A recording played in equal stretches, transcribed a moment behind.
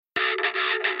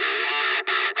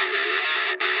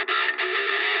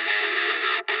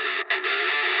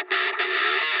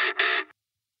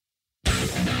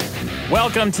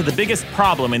Welcome to the biggest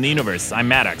problem in the universe. I'm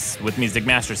Maddox, with me is Dick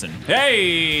Masterson.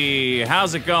 Hey,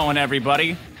 how's it going,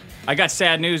 everybody? I got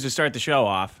sad news to start the show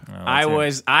off. I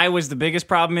was the biggest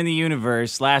problem in the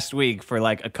universe last week for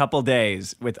like a couple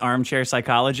days with armchair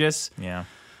psychologists. Yeah.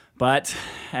 But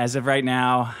as of right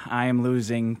now, I am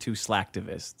losing to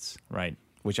slacktivists. Right.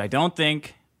 Which I don't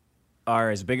think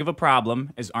are as big of a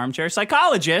problem as armchair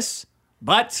psychologists,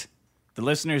 but the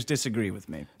listeners disagree with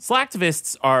me.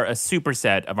 Slacktivists are a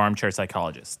superset of armchair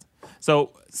psychologists.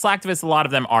 So slacktivists, a lot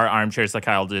of them are armchair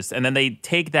psychologists, and then they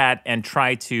take that and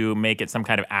try to make it some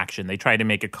kind of action. They try to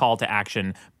make a call to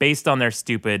action based on their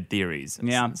stupid theories.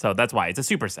 Yeah. So that's why it's a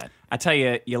superset. I tell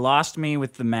you, you lost me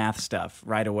with the math stuff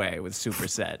right away with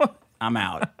superset. I'm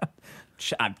out.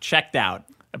 I'm checked out.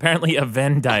 Apparently a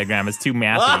Venn diagram is too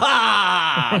mathy.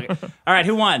 All right,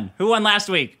 who won? Who won last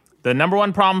week? The number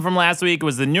one problem from last week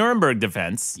was the Nuremberg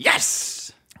defense.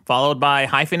 Yes! Followed by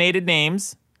hyphenated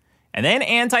names, and then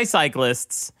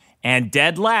anti-cyclists, and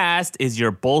dead last is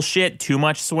your bullshit too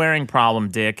much swearing problem,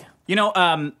 Dick. You know,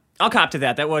 I'll cop to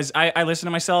that. That was, I listened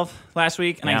to myself last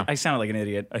week, and Yeah. I sounded like an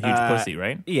idiot. A huge pussy,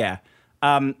 right? Yeah.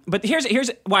 But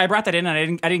here's why I brought that in,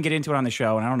 and I didn't get into it on the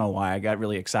show, and I don't know why. I got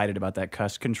really excited about that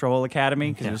Cuss Control Academy,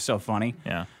 because it was so funny.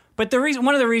 Yeah. But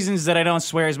one of the reasons that I don't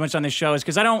swear as much on this show is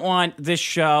because I don't want this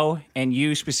show and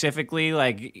you specifically,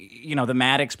 like, you know, the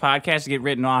Maddox podcast, to get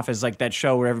written off as like that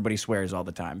show where everybody swears all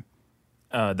the time.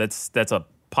 That's a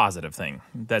positive thing.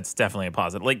 That's definitely a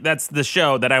positive. Like, that's the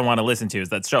show that I want to listen to, is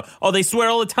that show. Oh, they swear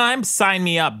all the time? Sign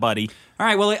me up, buddy. All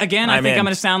right, well, again, I think in. I'm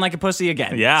going to sound like a pussy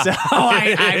again. Yeah. So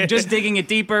I'm just digging it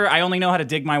deeper. I only know how to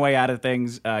dig my way out of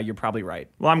things. You're probably right.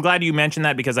 Well, I'm glad you mentioned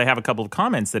that, because I have a couple of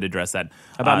comments that address that.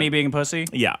 About me being a pussy?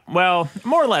 Yeah. Well,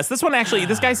 more or less. This one actually,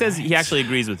 this guy says he actually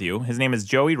agrees with you. His name is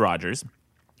Joey Rogers.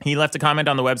 He left a comment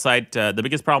on the website,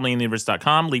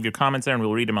 thebiggestproblem.com. Leave your comments there and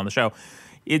we'll read them on the show.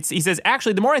 He says,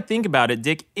 actually, the more I think about it,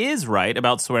 Dick is right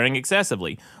about swearing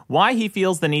excessively. Why he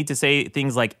feels the need to say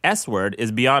things like S-word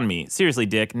is beyond me. Seriously,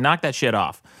 Dick, knock that shit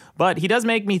off. But he does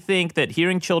make me think that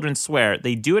hearing children swear,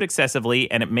 they do it excessively,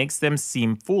 and it makes them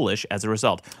seem foolish as a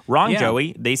result. Wrong, Yeah.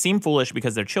 Joey. They seem foolish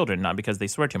because they're children, not because they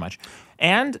swear too much.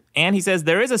 And he says,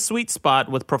 there is a sweet spot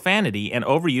with profanity, and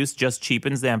overuse just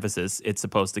cheapens the emphasis it's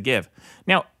supposed to give.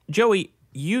 Now, Joey,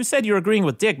 you said you're agreeing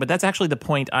with Dick, but that's actually the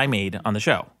point I made on the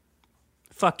show.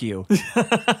 Fuck you.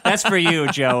 That's for you,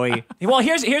 Joey. Well,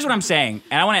 here's what I'm saying,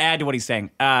 and I want to add to what he's saying.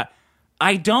 I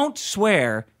don't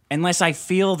swear unless I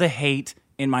feel the hate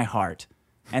in my heart.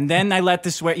 And then I let the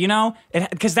swear, you know,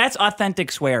 because that's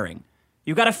authentic swearing.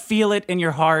 You got to feel it in your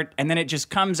heart, and then it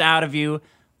just comes out of you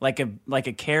like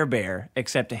a Care Bear,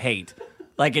 except hate.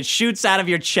 Like it shoots out of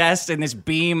your chest in this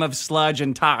beam of sludge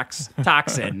and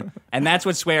toxin. And that's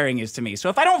what swearing is to me. So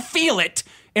if I don't feel it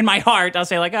in my heart, I'll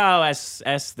say like, oh, S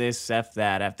this, F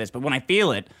that, F this. But when I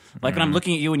feel it, like when I'm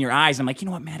looking at you in your eyes, I'm like, you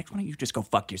know what, Maddox, why don't you just go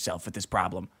fuck yourself with this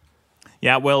problem?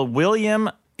 Yeah, well, William,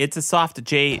 it's a soft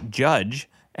J Judge.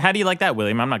 How do you like that,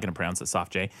 William? I'm not going to pronounce it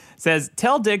soft J. Says,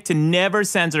 tell Dick to never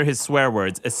censor his swear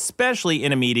words, especially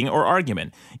in a meeting or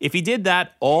argument. If he did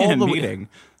that meeting.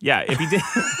 Yeah, if he did.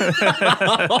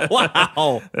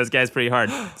 Wow. This guy's pretty hard.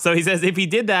 So he says, if he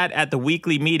did that at the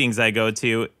weekly meetings I go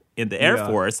to in the Air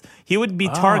Force, he would be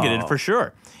targeted for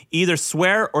sure. Either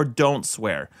swear or don't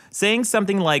swear. Saying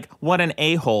something like, what an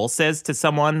a-hole, says to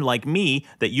someone like me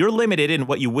that you're limited in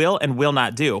what you will and will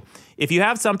not do. If you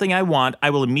have something I want, I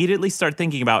will immediately start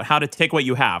thinking about how to take what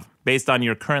you have based on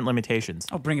your current limitations.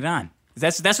 Oh, bring it on.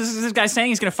 That's what this guy's saying?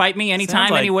 He's going to fight me anytime,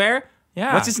 Sounds like- anywhere?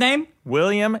 Yeah. What's his name?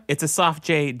 William, it's a soft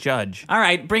J Judge. All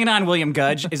right, bring it on, William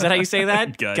Gudge. Is that how you say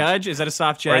that? Gudge. Is that a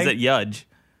soft J? Or is it Yudge?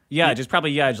 Yudge. It's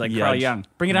probably Yudge, like Carl Yudge. Jung.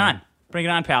 Bring it on. Bring it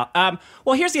on, pal.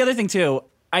 Well, here's the other thing, too.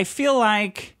 I feel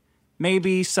like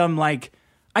maybe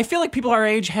I feel like people our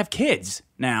age have kids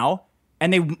now,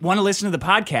 and they want to listen to the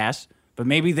podcast, but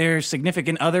maybe their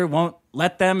significant other won't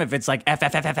let them if it's like F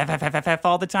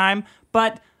all the time.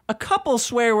 But a couple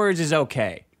swear words is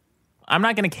okay. I'm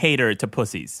not going to cater to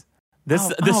pussies.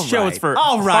 This all show right. is for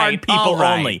All right. hard people All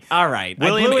right. only. All right.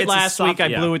 William, I blew it it's a last soft- week. I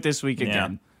yeah. blew it this week Yeah.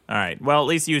 again. All right. Well, at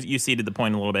least you seeded the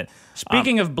point a little bit.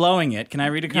 Speaking of blowing it, can I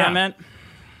read a comment?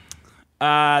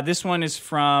 This one is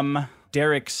from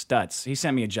Derek Stutz. He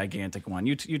sent me a gigantic one.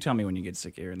 You tell me when you get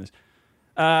sick of hearing this.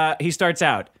 He starts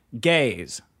out,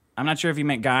 gays. I'm not sure if he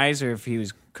meant guys or if he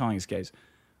was calling us gays.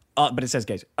 But it says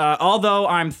gays. Although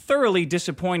I'm thoroughly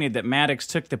disappointed that Maddox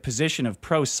took the position of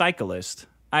pro-cyclist,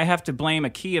 I have to blame a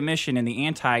key omission in the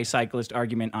anti-cyclist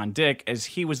argument on Dick, as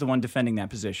he was the one defending that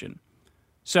position.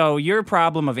 So your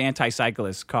problem of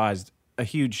anti-cyclists caused a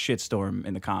huge shitstorm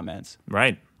in the comments.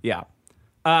 Right. Yeah.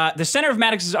 The center of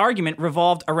Maddox's argument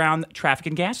revolved around traffic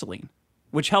and gasoline.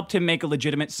 which helped him make a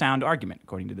legitimate sound argument,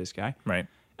 according to this guy. Right.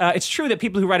 It's true that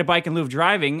people who ride a bike in lieu of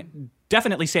driving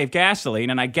definitely save gasoline,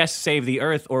 and I guess save the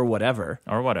earth or whatever.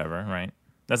 Or whatever, right.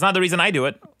 That's not the reason I do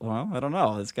it. Well, I don't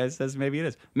know. This guy says maybe it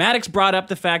is. Maddox brought up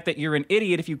the fact that you're an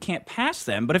idiot if you can't pass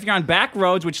them, but if you're on back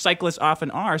roads, which cyclists often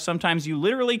are, sometimes you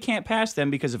literally can't pass them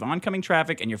because of oncoming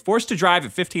traffic, and you're forced to drive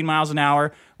at 15 miles an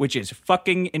hour, which is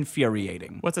fucking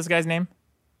infuriating. What's this guy's name?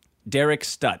 Derek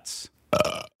Stutz.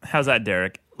 How's that,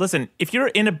 Derek? Listen, if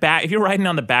you're riding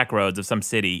on the back roads of some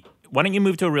city, why don't you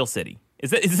move to a real city?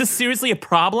 Is this seriously a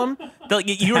problem?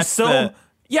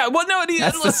 Yeah, well, no,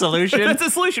 that's the solution. That's the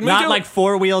solution. Not like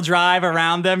 4-wheel drive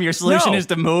around them. Your solution No. is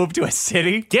to move to a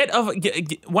city.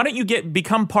 Why don't you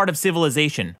become part of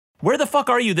civilization? Where the fuck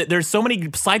are you that there's so many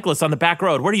cyclists on the back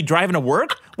road? Where are you driving to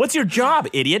work? What's your job,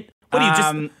 idiot? What do you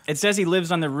just? It says he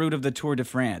lives on the route of the Tour de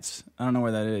France. I don't know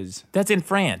where that is. That's in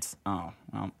France. Oh,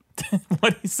 well.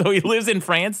 So he lives in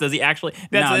France? Does he actually? He's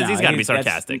got to be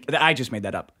sarcastic. I just made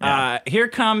that up. Yeah. Here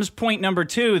comes point number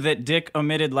 2 that Dick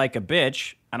omitted like a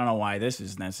bitch. I don't know why this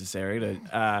is necessary.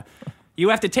 You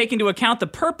have to take into account the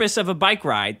purpose of a bike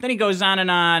ride. Then he goes on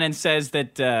and says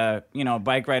that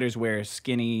bike riders wear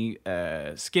skin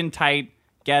tight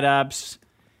get-ups,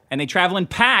 and they travel in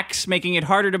packs, making it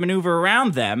harder to maneuver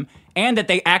around them, and that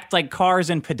they act like cars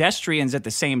and pedestrians at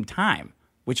the same time,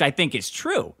 which I think is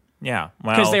true. Yeah,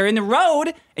 well, Because they're in the road,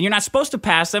 and you're not supposed to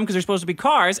pass them because they're supposed to be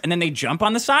cars, and then they jump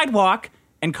on the sidewalk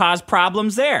and cause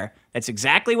problems there. That's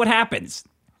exactly what happens.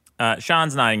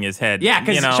 Sean's nodding his head. Yeah,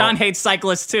 because Sean hates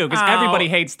cyclists too, because everybody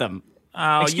hates them.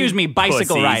 Excuse me,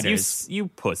 bicycle pussies. riders. You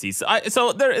pussies.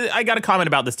 I got a comment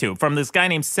about this too from this guy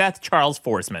named Seth Charles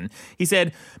Forsman. He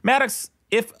said, Maddox,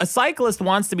 if a cyclist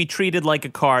wants to be treated like a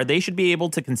car, they should be able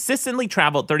to consistently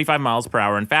travel at 35 miles per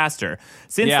hour and faster.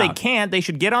 Since they can't, they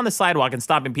should get on the sidewalk and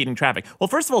stop impeding traffic. Well,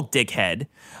 first of all, dickhead,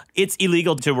 it's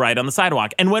illegal to ride on the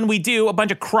sidewalk. And when we do, a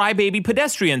bunch of crybaby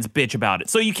pedestrians bitch about it.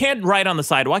 So you can't ride on the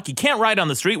sidewalk. You can't ride on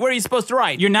the street. Where are you supposed to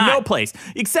ride? You're not. No place.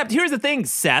 Except, here's the thing,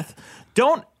 Seth.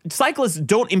 Cyclists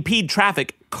don't impede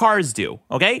traffic. Cars do,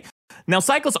 okay? Now,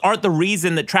 cyclists aren't the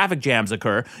reason that traffic jams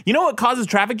occur. You know what causes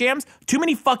traffic jams? Too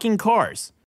many fucking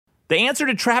cars. The answer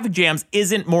to traffic jams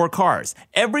isn't more cars.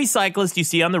 Every cyclist you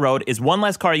see on the road is one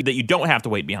less car that you don't have to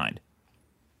wait behind.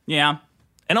 Yeah.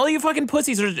 And all you fucking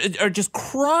pussies are just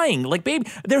crying. Like, babe,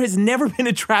 there has never been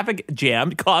a traffic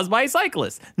jam caused by a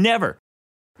cyclist. Never.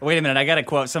 Wait a minute, I got a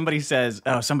quote. Somebody says,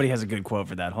 somebody has a good quote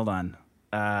for that. Hold on.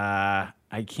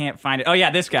 I can't find it. Oh,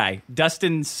 yeah, this guy,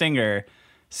 Dustin Singer,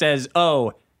 says,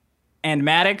 and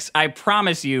Maddox, I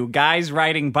promise you, guys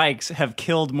riding bikes have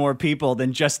killed more people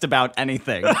than just about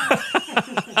anything.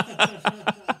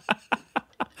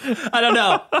 I don't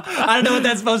know what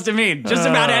that's supposed to mean. Just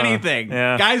about anything.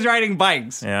 Yeah. Guys riding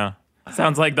bikes. Yeah.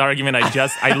 Sounds like the argument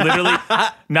I literally,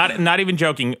 not even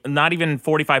joking, not even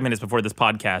 45 minutes before this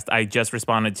podcast, I just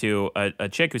responded to a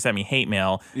chick who sent me hate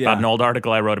mail about an old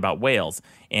article I wrote about whales.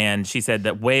 And she said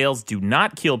that whales do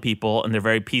not kill people and they're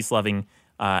very peace-loving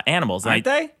animals. Aren't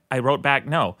they? I wrote back,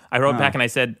 no. I wrote back and I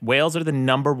said, whales are the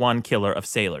number one killer of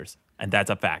sailors. And that's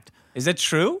a fact. Is that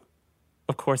true?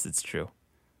 Of course it's true.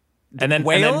 And then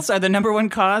Whales are the number one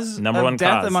cause of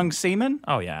death among seamen?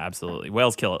 Oh, yeah, absolutely.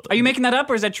 Whales kill it. Are you making that up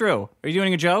or is that true? Are you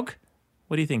doing a joke?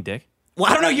 What do you think, Dick? Well,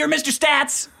 I don't know. You're Mr.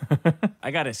 Stats.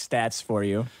 I got his stats for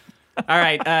you. All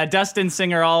right. Dustin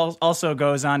Singer also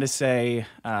goes on to say,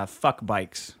 fuck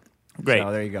bikes. Great.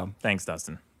 So there you go. Thanks,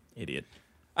 Dustin. Idiot.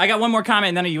 I got one more comment,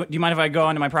 and then do you mind if I go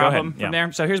on to my problem from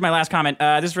there? So here's my last comment.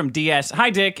 This is from DS. Hi,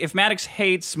 Dick. If Maddox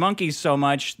hates monkeys so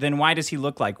much, then why does he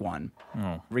look like one?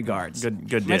 Oh. Regards. Good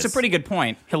diss. That's a pretty good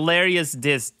point. Hilarious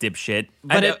diss, dipshit.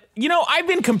 But I've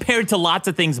been compared to lots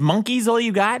of things. Monkeys, all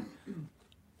you got?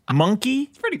 Monkey?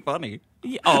 It's pretty funny.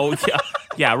 Oh, yeah.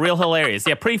 Yeah, real hilarious.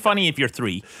 Yeah, pretty funny if you're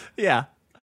 3. Yeah.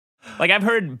 Like, I've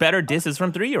heard better disses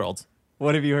from 3-year-olds.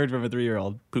 What have you heard from a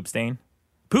 3-year-old? Poop stain.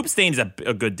 Poop stain is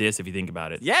a good diss if you think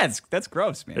about it. Yeah, that's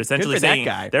gross, man. They're essentially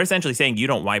saying they're essentially saying you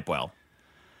don't wipe well.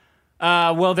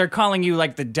 Well, they're calling you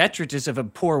like the detritus of a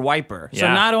poor wiper. So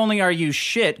not only are you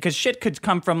shit, because shit could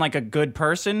come from like a good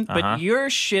person, but you're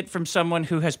shit from someone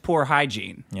who has poor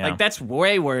hygiene. Yeah. Like that's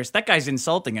way worse. That guy's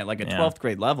insulting at like a 12th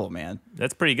grade level, man.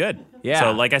 That's pretty good. Yeah.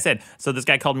 So like I said, this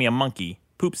guy called me a monkey.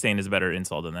 Poop stain is a better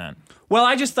insult than that. Well,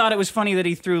 I just thought it was funny that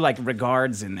he threw like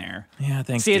regards in there. Yeah,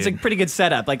 thanks. See, it's a pretty good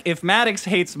setup. Like if Maddox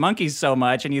hates monkeys so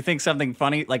much and you think something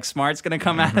funny like smart's gonna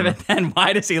come out of it, then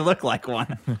why does he look like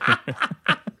one?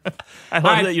 I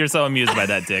love that you're so amused by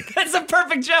that, Dick. That's a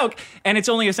perfect joke. And it's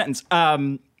only a sentence.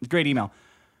 Great email.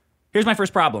 Here's my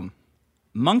first problem.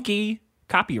 Monkey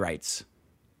copyrights.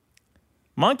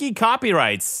 Monkey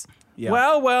copyrights. Yeah.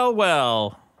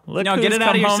 Well. Look No, who's get it out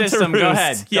come of your home to system. Go roost.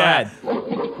 ahead. Yeah. Go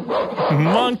ahead.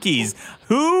 Monkeys.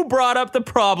 Who brought up the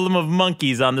problem of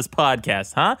monkeys on this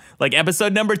podcast, huh? Like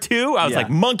episode number 2, I was Yeah. like,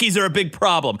 monkeys are a big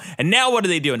problem. And now what are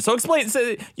they doing? So explain.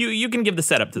 So you can give the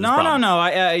setup to this problem.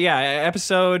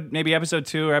 No. Maybe episode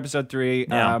 2 or episode 3.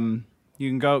 Yeah. You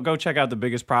can go check out the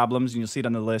biggest problems, and you'll see it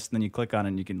on the list. And then you click on it,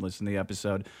 and you can listen to the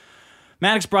episode.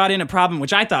 Maddox brought in a problem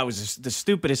which I thought was the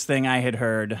stupidest thing I had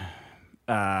heard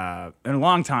in a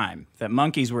long time. That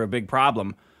monkeys were a big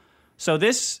problem. So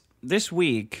this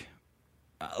week,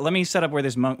 let me set up where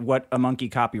what a monkey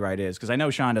copyright is, because I know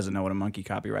Sean doesn't know what a monkey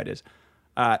copyright is.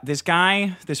 This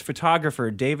photographer,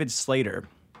 David Slater,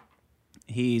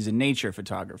 he's a nature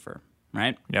photographer,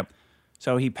 right? Yep.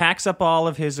 So he packs up all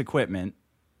of his equipment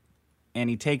and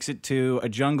he takes it to a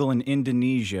jungle in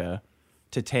Indonesia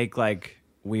to take like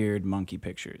weird monkey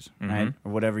pictures, right?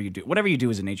 Or whatever you do. Whatever you do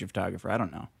as a nature photographer, I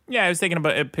don't know. Yeah, I was taking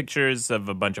pictures of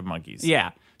a bunch of monkeys.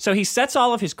 Yeah. So he sets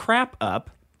all of his crap up,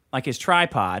 like his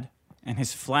tripod and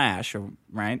his flash,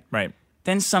 right? Right.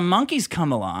 Then some monkeys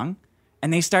come along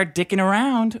and they start dicking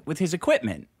around with his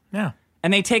equipment. Yeah.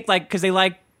 And they take because they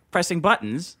like pressing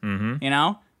buttons, you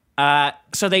know?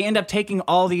 So they end up taking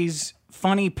all these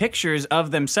funny pictures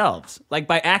of themselves, like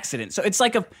by accident. So it's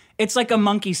like a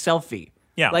monkey selfie.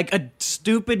 Yeah. Like a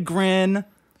stupid grin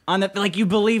on the, like you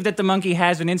believe that the monkey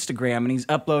has an Instagram and he's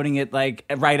uploading it like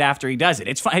right after he does it.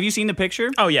 It's fun. Have you seen the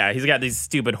picture? Oh, yeah. He's got these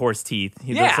stupid horse teeth.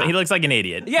 He looks like an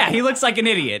idiot. Yeah, he looks like an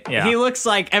idiot. Yeah. He looks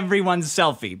like everyone's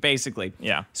selfie, basically.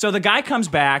 Yeah. So the guy comes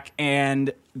back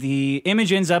and the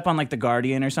image ends up on like The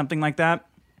Guardian or something like that.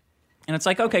 And it's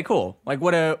like, okay, cool. Like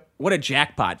what a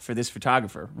jackpot for this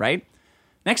photographer, right?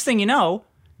 Next thing you know,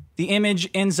 the image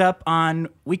ends up on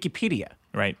Wikipedia.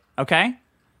 Right. Okay?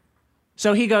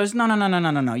 So he goes, no,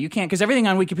 you can't, because everything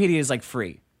on Wikipedia is like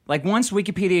free. Like once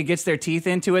Wikipedia gets their teeth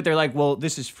into it, they're like, well,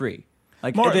 this is free.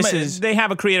 Like They have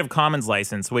a Creative Commons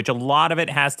license, which a lot of it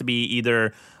has to be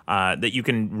either that you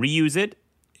can reuse it,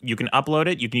 you can upload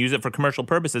it, you can use it for commercial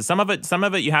purposes. Some of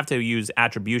it you have to use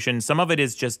attribution. Some of it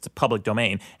is just public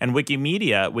domain. And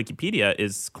Wikipedia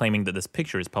is claiming that this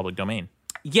picture is public domain.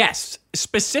 Yes,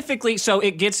 specifically. So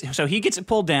he gets it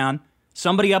pulled down.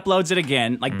 Somebody uploads it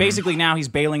again. Like basically now he's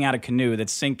bailing out a canoe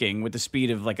that's sinking with the speed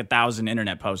of like 1,000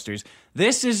 internet posters.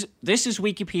 This is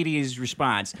Wikipedia's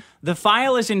response. The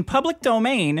file is in public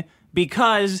domain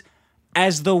because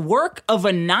as the work of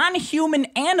a non-human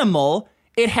animal,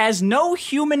 it has no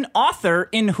human author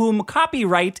in whom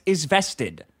copyright is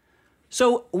vested.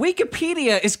 So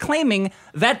Wikipedia is claiming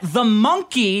that the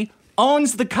monkey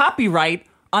owns the copyright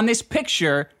on this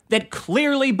picture that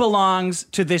clearly belongs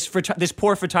to this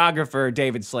poor photographer,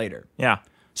 David Slater. Yeah.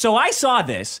 So I saw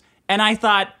this, and I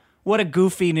thought, what a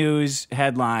goofy news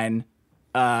headline.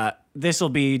 This will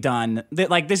be done.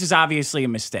 This is obviously a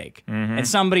mistake. And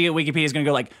somebody at Wikipedia is going to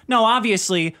go like, no,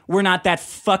 obviously, we're not that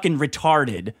fucking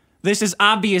retarded. This is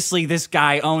obviously this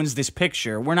guy owns this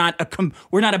picture. We're not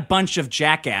a bunch of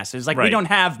jackasses. Like, we don't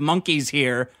have monkeys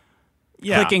here.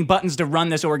 Yeah. Clicking buttons to run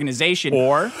this organization,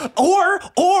 or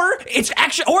it's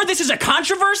actually, or this is a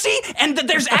controversy, and that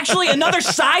there's actually another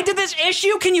side to this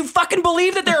issue. Can you fucking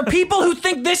believe that there are people who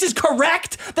think this is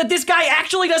correct? That this guy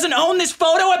actually doesn't own this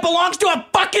photo; it belongs to a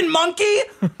fucking monkey.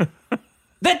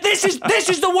 That this is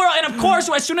the world. And of course,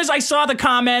 as soon as I saw the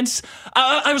comments,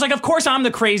 I was like, of course I'm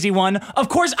the crazy one. Of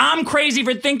course I'm crazy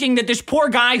for thinking that this poor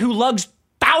guy who lugs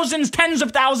tens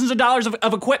of thousands of dollars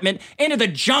of equipment into the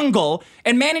jungle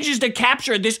and manages to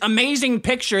capture this amazing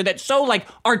picture that so like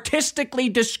artistically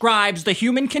describes the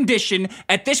human condition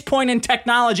at this point in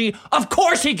technology. Of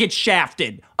course he gets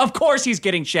shafted. Of course he's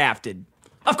getting shafted.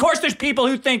 Of course there's people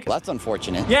who think, well, that's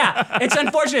unfortunate. Yeah, it's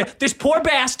unfortunate. This poor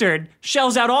bastard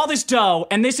shells out all this dough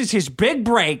and this is his big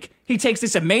break. He gets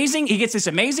this amazing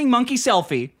monkey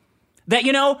selfie that,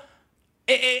 you know,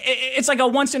 it's like a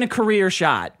once in a career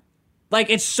shot. Like,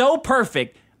 it's so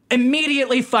perfect,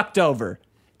 immediately fucked over.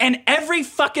 And every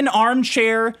fucking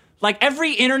armchair, like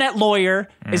every internet lawyer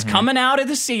is coming out of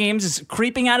the seams, is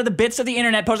creeping out of the bits of the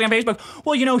internet, posting on Facebook.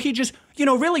 Well, you know, he just, you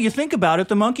know, really, you think about it,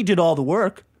 the monkey did all the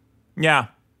work. Yeah.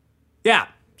 Yeah.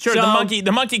 Sure, So,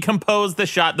 the monkey composed the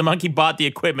shot, the monkey bought the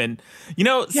equipment. You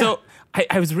know, so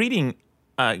I was reading,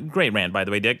 great rant, by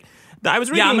the way, Dick. I was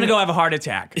reading. Yeah, I'm going to go have a heart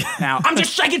attack now. I'm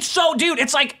just like, it's so, dude,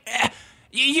 it's like...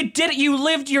 You did it. You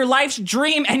lived your life's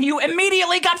dream, and you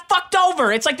immediately got fucked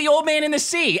over. It's like the old man in the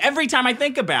sea. Every time I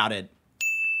think about it.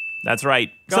 That's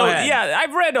right. Go ahead. Yeah,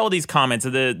 I've read all these comments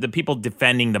of the people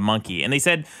defending the monkey, and they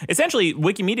said essentially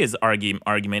Wikimedia's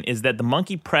argument is that the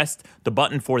monkey pressed the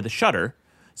button for the shutter,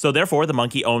 so therefore the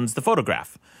monkey owns the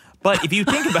photograph. But if you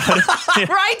think about it,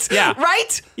 Right? Yeah.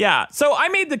 Right? yeah. So I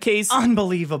made the case.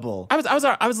 Unbelievable.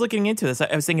 I was looking into this.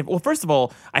 I was thinking, well, first of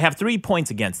all, I have 3 points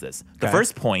against this. The Okay.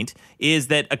 first point is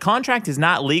that a contract is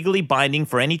not legally binding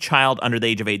for any child under the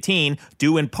age of 18,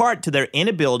 due in part to their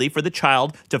inability for the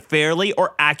child to fairly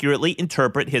or accurately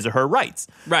interpret his or her rights.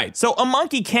 Right. So a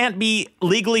monkey can't be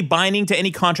legally binding to any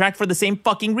contract for the same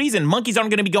fucking reason. Monkeys aren't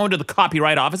going to be going to the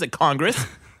Copyright Office at Congress.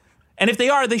 And if they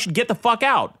are, they should get the fuck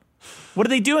out. What are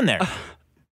they doing there?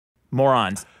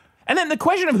 Morons. And then the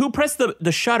question of who pressed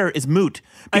the shutter is moot.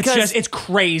 Because It's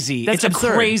crazy. That's It's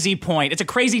absurd. a crazy point. It's a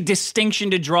crazy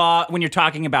distinction to draw when you're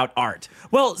talking about art.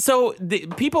 Well, so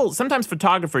sometimes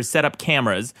photographers set up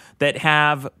cameras that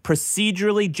have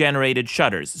procedurally generated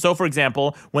shutters. So, for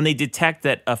example, when they detect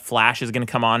that a flash is going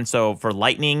to come on, so for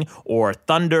lightning or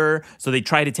thunder, so they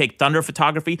try to take thunder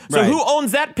photography. So Right. who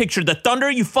owns that picture? The thunder,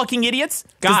 you fucking idiots?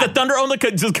 God. Does the thunder own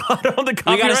does God own the We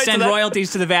copyright got to to send that?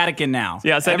 royalties to the Vatican now.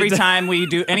 Yeah, send every it to- time we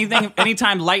do anything,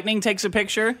 anytime lightning takes a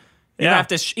picture, you Yeah. have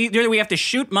to either we have to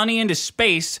shoot money into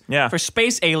space Yeah. for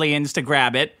space aliens to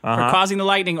grab it for causing the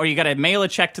lightning, or you got to mail a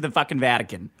check to the fucking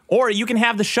Vatican. Or you can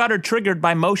have the shutter triggered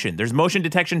by motion. There's motion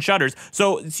detection shutters.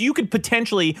 So you could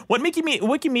potentially, what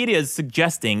Wikimedia is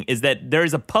suggesting is that there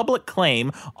is a public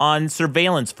claim on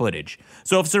surveillance footage.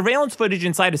 So if surveillance footage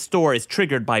inside a store is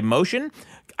triggered by motion,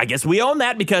 I guess we own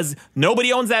that because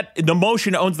nobody owns that. The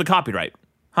motion owns the copyright.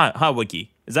 Huh,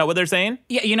 Wiki? Is that what they're saying?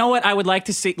 Yeah, you know what I would like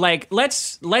to see? Like,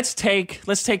 let's take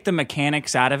the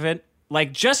mechanics out of it.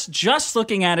 Like, just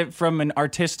looking at it from an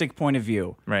artistic point of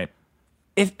view. Right.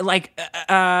 If like,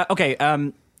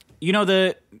 you know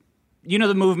the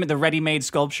movement, the ready-made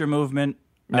sculpture movement.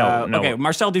 No. Okay,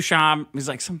 Marcel Duchamp is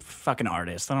like some fucking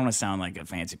artist. I don't want to sound like a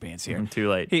fancy pants here. Too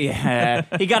late. Yeah,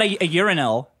 he got a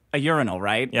urinal,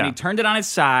 right? Yeah. And he turned it on its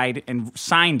side and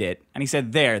signed it, and he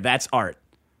said, "There, that's art."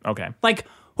 Okay. Like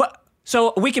what?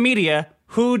 So Wikimedia,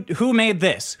 who made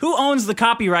this? Who owns the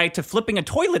copyright to flipping a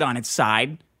toilet on its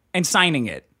side and signing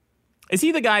it? Is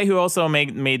he the guy who also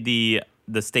made the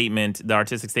statement, the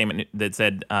artistic statement that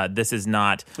said, "This is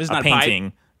not This is a not a pipe.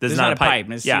 painting. This is not a pipe.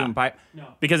 This is Yeah, a pipe.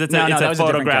 because it's No, a that was a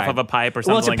different photograph guy. of a pipe or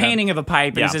something. Well, it's a like painting that. of a pipe,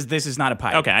 and Yeah. it says, "This is not a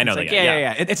pipe." Okay, I know It's the like, guy, yeah,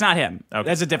 yeah. It's not him. Okay.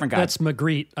 That's a different guy. That's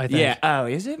Magritte, I think. yeah. Oh,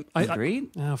 is it? Agreed.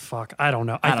 Oh, fuck. I don't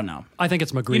know. I don't know. I think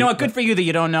it's Magritte. You know what? Good but- for you that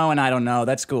you don't know and I don't know.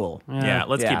 That's cool. Yeah,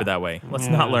 let's Yeah. keep it that way. Let's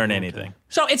not learn anything.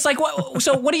 So it's like,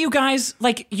 what do you guys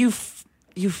like?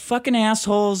 You fucking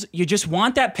assholes! You just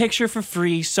want that picture for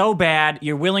free so bad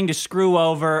you're willing to screw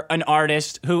over an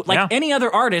artist who, like Yeah. any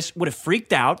other artist, would have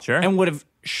freaked out Sure. and would have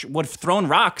thrown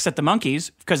rocks at the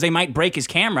monkeys because they might break his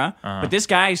camera. But this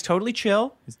guy is totally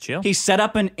chill. He's chill. He set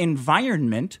up an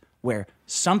environment where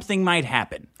something might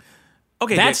happen.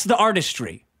 Okay, That's the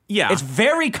artistry. Yeah. It's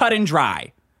very cut and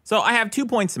dry. So I have 2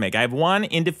 points to make. I have one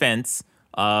in defense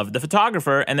of the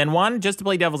photographer, and then one just to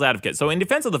play devil's advocate. So in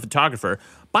defense of the photographer,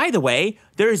 by the way,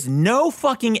 there's no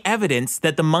fucking evidence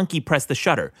that the monkey pressed the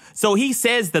shutter. So he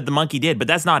says that the monkey did, but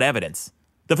that's not evidence.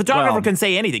 The photographer Well- can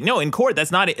say anything. No, in court, that's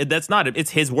not. It's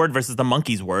his word versus the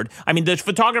monkey's word. I mean, the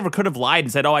photographer could have lied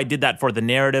and said, "Oh, I did that for the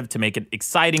narrative to make it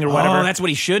exciting or whatever." Oh, that's what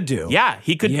he should do. Yeah,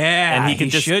 he could. Yeah, and he could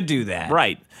he just should do that.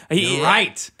 Right.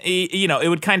 Right. It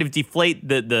would kind of deflate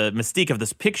the mystique of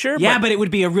this picture. Yeah, but it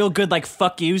would be a real good, like,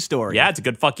 fuck you story. yeah, it's a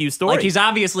good fuck you story. Like, he's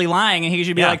obviously lying, and he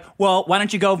should be Yeah. like, well, why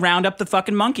don't you go round up the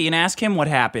fucking monkey and ask him what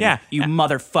happened? Yeah. You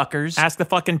motherfuckers. Ask the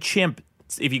fucking chimp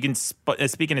if you can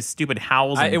speak in his stupid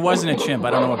howls. And, It wasn't a chimp. I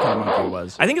don't know what kind of monkey it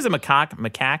was. I think it's a macaque.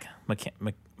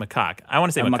 I want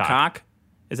to say A macaque. macaque?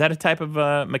 Is that a type of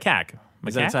macaque?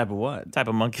 Is that a Macaque? type of what? Type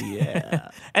of monkey. Yeah.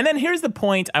 And then here's the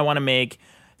point I want to make,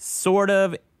 sort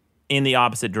of in the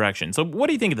opposite direction. So what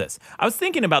do you think of this? I was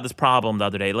thinking about this problem the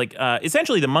other day. Like,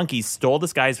 essentially, the monkey stole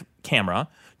this guy's camera,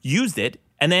 used it,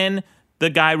 and then the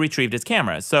guy retrieved his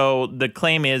camera. So the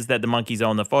claim is that the monkeys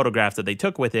own the photographs that they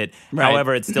took with it. Right.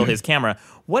 However, it's still his camera.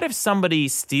 What if somebody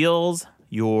steals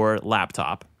your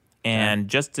laptop? And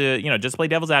just to play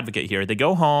devil's advocate here, they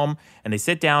go home and they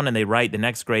sit down and they write the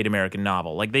next great American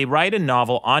novel. Like, they write a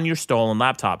novel on your stolen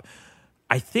laptop.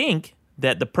 I think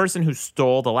that the person who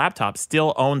stole the laptop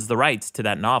still owns the rights to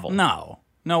that novel.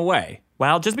 No way.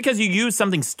 Well, just because you use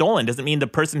something stolen doesn't mean the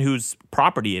person whose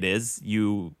property it is,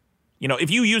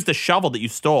 if you use the shovel that you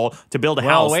stole to build a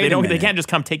house, wait a they minute. can't just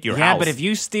come take your Yeah, house. but if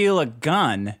you steal a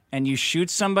gun and you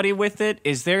shoot somebody with it,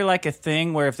 is there like a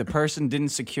thing where if the person didn't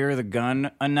secure the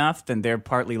gun enough, then they're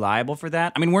partly liable for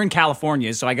that? I mean, we're in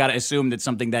California, so I got to assume that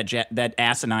something that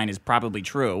asinine is probably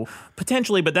true.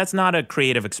 Potentially, but that's not a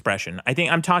creative expression. I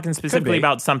think I'm talking specifically be.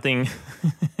 about something.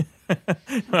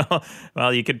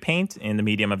 well, you could paint in the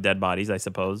medium of dead bodies, I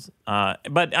suppose.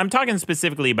 But I'm talking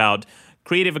specifically about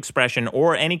creative expression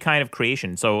or any kind of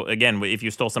creation. So again, if you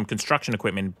stole some construction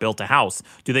equipment, built a house,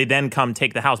 do they then come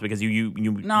take the house because you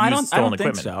No, I don't stolen think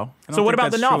equipment? so. I don't So what think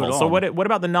about the that's true novel? at So all. what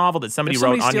about the novel that somebody If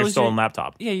wrote somebody on your steals stolen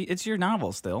laptop? Yeah, it's your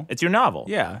novel still. It's your novel.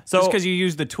 Yeah. So Just because you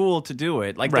use the tool to do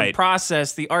it. Like the Right.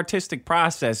 process, the artistic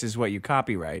process is what you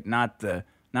copyright, not the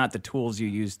tools you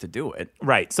use to do it.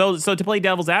 Right. So to play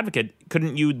devil's advocate,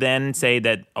 couldn't you then say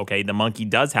that okay, the monkey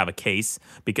does have a case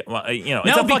because it's No, a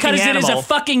fucking because it is animal. a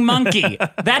fucking monkey.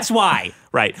 That's why.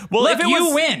 Right. Well, Look, if it you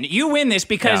was, win. You win this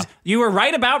because Yeah. you were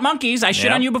right about monkeys. I shit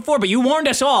Yeah. on you before, but you warned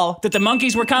us all that the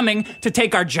monkeys were coming to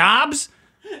take our jobs.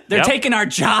 They're Yep. taking our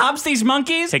jobs, these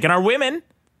monkeys. taking our women.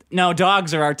 No,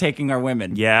 dogs are taking our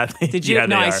women. Yeah. Did you? Yeah,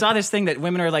 no, they I are. saw this thing that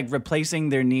women are like replacing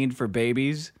their need for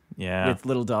babies Yeah. with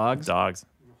little dogs. Dogs.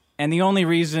 And the only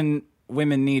reason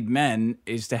women need men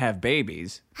is to have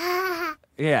babies.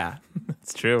 Yeah.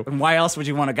 It's true. And why else would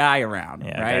you want a guy around?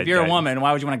 Yeah, right? guy- if you're guy- a woman,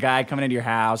 why would you want a guy coming into your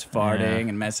house, farting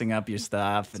and messing up your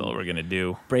stuff, That's all and we're gonna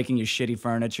do. breaking your shitty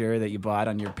furniture that you bought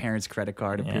on your parents' credit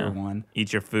card at Pier 1?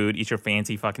 Eat your food. Eat your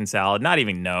fancy fucking salad. Not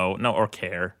even know or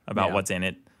care about Yeah. what's in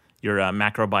it. Your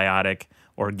macrobiotic,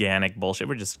 organic bullshit.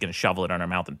 We're just gonna shovel it on our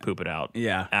mouth and poop it out.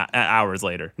 Yeah. Hours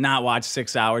later. Not watch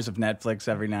 6 hours of Netflix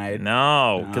every night.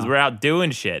 No, because we're out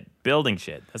doing shit, building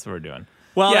shit. That's what we're doing.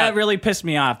 Well, Yeah. that really pissed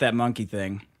me off, that monkey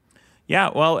thing. Yeah,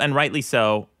 well, and rightly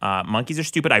so. Monkeys are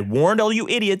stupid. I warned all you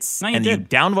idiots, No, you and you did.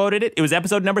 downvoted it. It was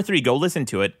episode number 3. Go listen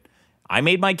to it. I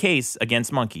made my case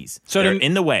against monkeys. So They're to-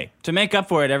 in the way. To make up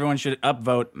for it, everyone should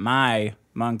upvote my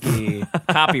monkey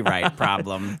copyright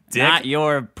problem, Dick. not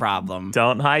your problem.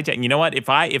 Don't hijack. You know what?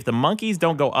 If the monkeys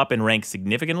don't go up in rank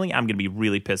significantly, I'm going to be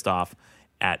really pissed off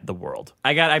at the world.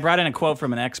 I brought in a quote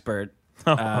from an expert.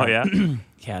 Oh yeah.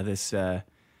 Yeah, this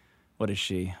what is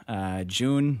she?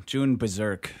 June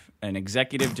Berserk, an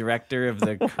executive director of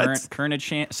the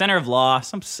Kernighan Center of Law,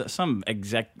 some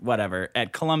exec whatever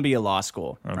at Columbia Law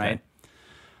School, right?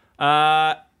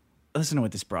 Listen to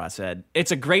what this bra said.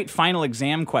 It's a great final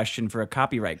exam question for a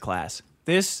copyright class.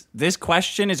 This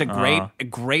question is a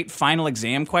great final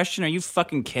exam question. Are you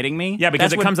fucking kidding me? Yeah, because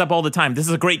That's it what- comes up all the time. This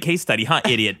is a great case study, huh,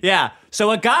 idiot? Yeah.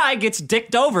 So a guy gets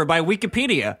dicked over by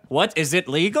Wikipedia. What? Is it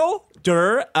legal?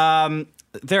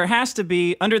 There has to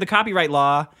be, under the copyright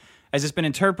law, as it's been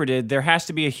interpreted, there has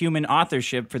to be a human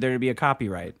authorship for there to be a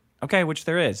copyright. Okay, which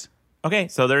there is. Okay,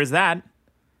 so there's that.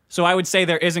 So I would say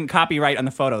there isn't copyright on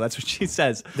the photo. That's what she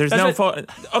says. There's That's no what-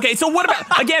 photo. Okay, so what about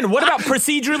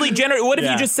procedurally generated? What if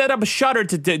Yeah. you just set up a shutter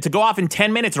to go off in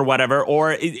 10 minutes or whatever,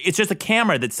 or it's just a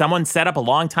camera that someone set up a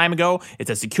long time ago? It's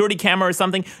a security camera or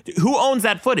something. Who owns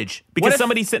that footage? Because if-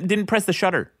 somebody didn't press the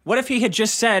shutter. What if he had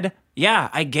just said, yeah,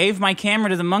 I gave my camera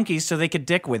to the monkeys so they could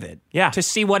dick with it. Yeah. To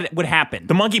see what would happen.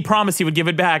 The monkey promised he would give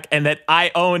it back and that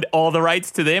I owned all the rights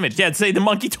to the image. Yeah, say the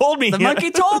monkey told me. The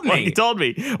monkey told me. The monkey told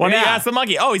me. When he Yeah. asked the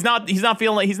monkey, oh, he's not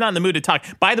feeling like he's not in the mood to talk.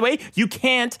 By the way, you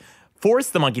can't force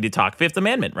the monkey to talk. Fifth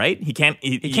Amendment, right? He can't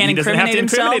can't doesn't have to incriminate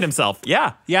incriminate himself? himself.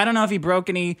 Yeah. Yeah, I don't know if he broke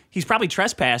any. He's probably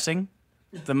trespassing.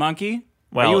 The monkey.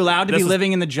 Well, Are you allowed to this be is-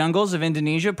 living in the jungles of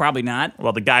Indonesia? Probably not.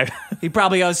 Well, the guy He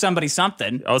probably owes somebody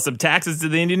something. owes some taxes to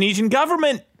the Indonesian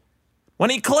government. When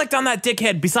he collect on that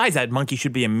dickhead, besides that monkey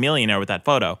should be a millionaire with that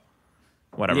photo.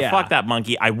 Whatever. Yeah. Fuck that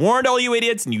monkey. I warned all you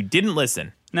idiots and you didn't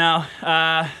listen. No,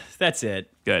 that's it.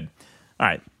 Good. All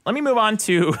right. Let me move on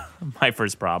to my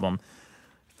first problem.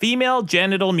 Female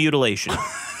genital mutilation.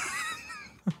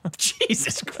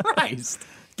 Jesus Christ.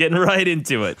 Getting right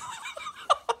into it.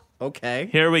 Okay.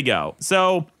 Here we go.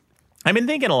 So I've been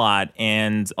thinking a lot,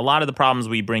 and a lot of the problems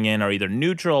we bring in are either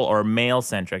neutral or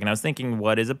male-centric. And I was thinking,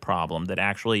 what is a problem that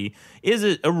actually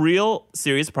is a real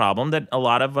serious problem that a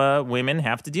lot of women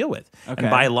have to deal with? Okay. And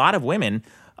by a lot of women,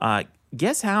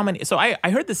 guess how many? So I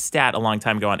heard this stat a long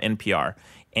time ago on NPR,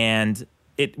 and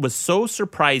it was so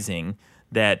surprising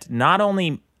that not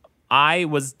only I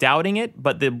was doubting it,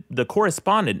 but the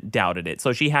correspondent doubted it.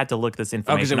 So she had to look this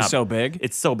information up. because it was so big?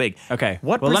 It's so big. Okay.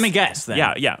 Well, let me guess then.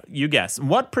 Yeah, you guess.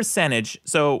 What percentage?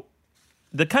 So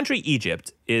the country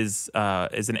Egypt is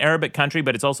an Arabic country,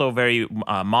 but it's also very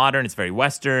modern. It's very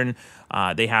Western.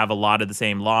 They have a lot of the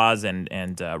same laws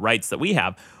and rights that we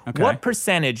have. Okay. What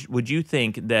percentage would you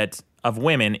think that of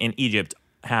women in Egypt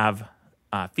have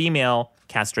female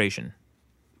castration?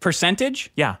 Percentage?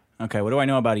 Yeah. Okay, what do I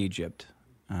know about Egypt?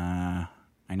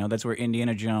 I know that's where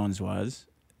Indiana Jones was.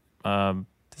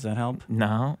 Does that help?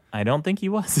 No, I don't think he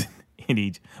was in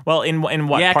Egypt. Well, in what?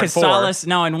 Yeah, part because 4? Salas,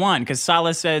 no, in one, because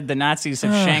Salas said the Nazis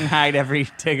have shanghaied every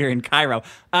tigger in Cairo.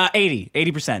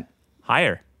 80%.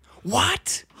 Higher.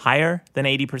 What? Higher than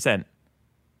 80%.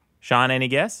 Sean, any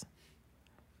guess?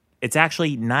 It's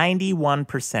actually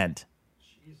 91%.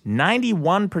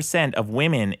 91% of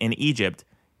women in Egypt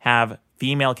have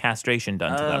female castration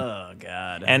done to them. Oh,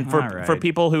 God. And for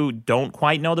people who don't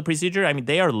quite know the procedure, I mean,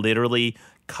 they are literally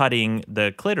cutting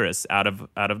the clitoris out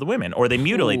of the women, or they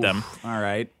mutilate them. All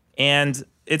right. And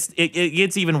it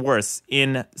gets even worse.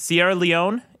 In Sierra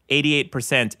Leone,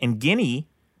 88%. In Guinea,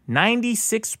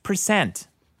 96%.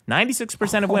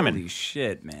 96% of women. Holy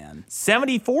shit, man.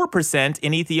 74%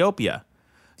 in Ethiopia.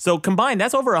 So combined,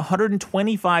 that's over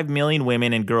 125 million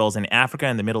women and girls in Africa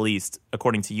and the Middle East,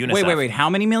 according to UNICEF. Wait. How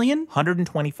many million?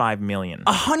 125 million.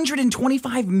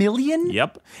 125 million?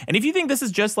 Yep. And if you think this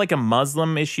is just like a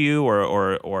Muslim issue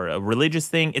or a religious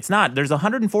thing, it's not. There's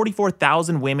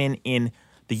 144,000 women in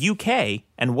the UK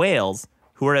and Wales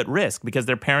who are at risk because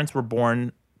their parents were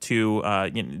born to,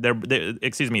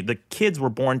 the kids were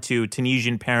born to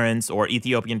Tunisian parents or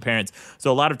Ethiopian parents.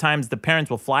 So a lot of times the parents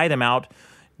will fly them out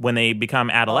when they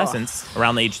become adolescents,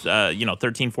 around the age,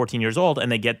 13, 14 years old,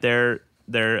 and they get their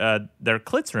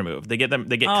clits removed. They get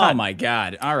cut. Oh my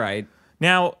God! All right.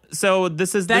 Now, so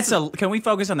this is Can we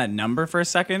focus on that number for a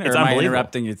second, or It's am I unbelievable.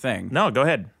 interrupting your thing? No, go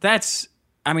ahead. That's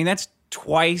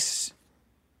twice.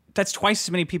 That's twice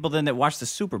as many people than that watch the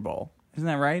Super Bowl. Isn't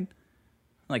that right?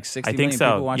 Like 60 I think million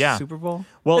so, people watch yeah. the Super Bowl.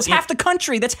 Well, that's half the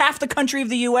country. That's half the country of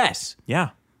the U.S. Yeah,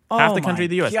 half the country of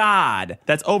the U.S. God.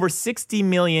 That's over 60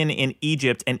 million in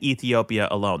Egypt and Ethiopia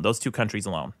alone. Those two countries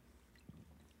alone.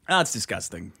 Oh, that's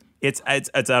disgusting. It's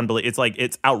unbelievable.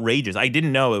 It's outrageous. I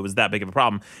didn't know it was that big of a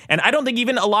problem. And I don't think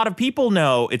even a lot of people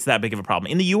know it's that big of a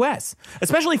problem in the U.S.,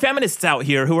 especially feminists out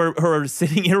here who are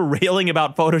sitting here railing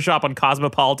about Photoshop on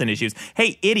cosmopolitan issues.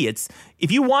 Hey, idiots,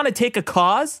 if you want to take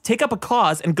up a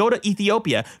cause and go to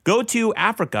Ethiopia, go to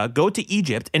Africa, go to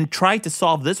Egypt, and try to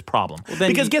solve this problem.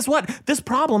 Because guess what? This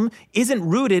problem isn't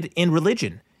rooted in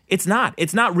religion. It's not.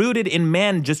 It's not rooted in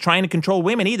men just trying to control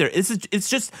women either. It's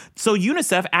just so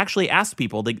UNICEF actually asked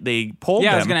people. They polled them.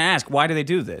 Yeah, I was going to ask, why do they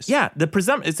do this? Yeah,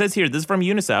 it says here, this is from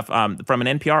UNICEF, from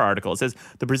an NPR article. It says,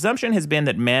 the presumption has been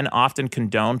that men often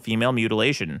condone female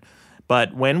mutilation.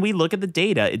 But when we look at the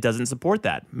data, it doesn't support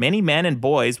that. Many men and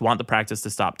boys want the practice to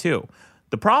stop too.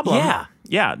 The problem,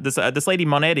 this lady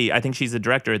Monetti, I think she's the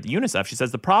director at the UNICEF. She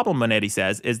says the problem, Monetti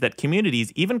says, is that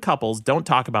communities, even couples, don't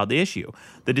talk about the issue.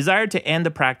 The desire to end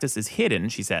the practice is hidden,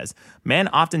 she says. Men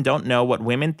often don't know what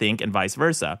women think and vice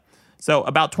versa. So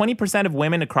about 20% of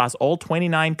women across all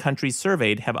 29 countries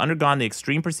surveyed have undergone the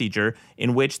extreme procedure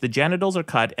in which the genitals are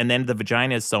cut and then the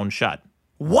vagina is sewn shut.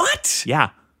 What?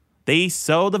 Yeah. They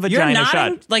sew the vagina You're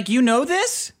nodding? shut. Like, you know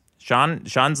this?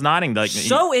 Sean's nodding. Like,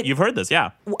 you've heard this,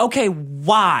 yeah. Okay,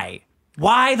 why?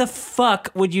 Why the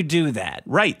fuck would you do that?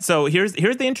 Right. So here's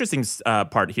the interesting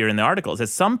part here in the article. It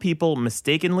says some people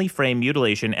mistakenly frame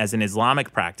mutilation as an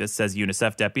Islamic practice, says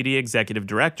UNICEF Deputy Executive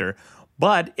Director.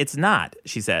 But it's not,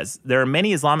 she says. There are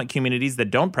many Islamic communities that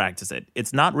don't practice it.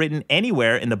 It's not written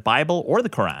anywhere in the Bible or the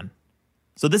Quran.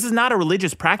 So this is not a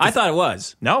religious practice. I thought it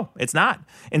was. No, it's not.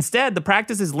 Instead, the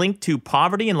practice is linked to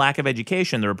poverty and lack of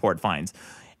education, the report finds.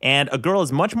 And a girl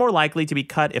is much more likely to be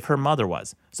cut if her mother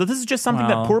was. So this is just something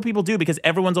that poor people do because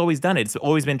everyone's always done it. It's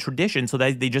always been tradition, so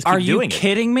they just keep doing it. Are you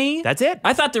kidding me? That's it.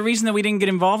 I thought the reason that we didn't get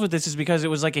involved with this is because it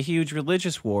was like a huge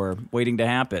religious war waiting to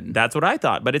happen. That's what I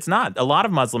thought, but it's not. A lot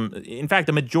of in fact,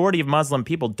 the majority of Muslim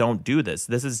people don't do this.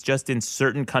 This is just in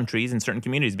certain countries and certain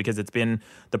communities because it's been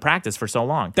the practice for so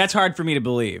long. That's hard for me to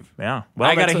believe. Yeah. Well,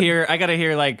 I gotta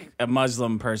hear like a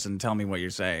Muslim person tell me what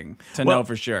you're saying to know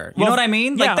for sure. You well, know what I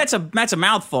mean? yeah. Like that's a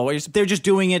mouthful. They're just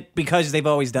doing it because they've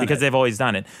always done it. Because they've always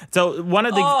done it. So one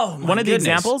of the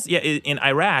examples, in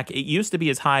Iraq, it used to be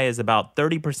as high as about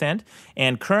 30%,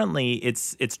 and currently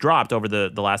it's dropped over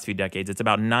the last few decades. It's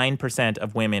about 9%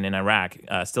 of women in Iraq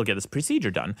still get this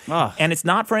procedure done. Ugh. And it's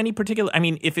not for any particular, I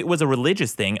mean, if it was a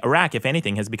religious thing, Iraq, if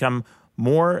anything, has become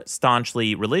more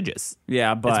staunchly religious.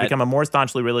 Yeah, but... It's become a more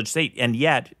staunchly religious state, and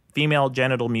yet female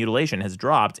genital mutilation has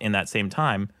dropped in that same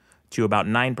time to about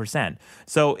 9%.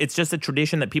 So it's just a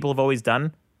tradition that people have always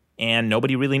done, and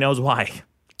nobody really knows why.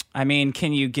 I mean,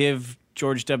 can you give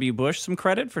George W. Bush some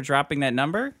credit for dropping that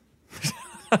number?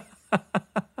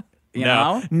 You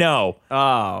know? No.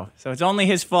 Oh, so it's only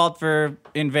his fault for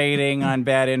invading on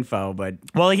bad info, but...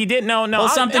 Well, he did, no. Pull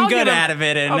something good out of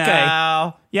it, and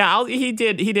okay. Yeah, he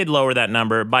did lower that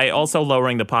number by also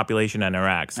lowering the population in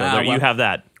Iraq. So you have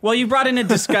that. Well, you brought in a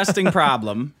disgusting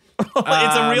problem.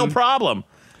 It's a real problem.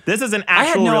 This is an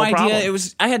actual real problem.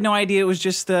 I had no idea it was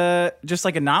just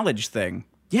like a knowledge thing.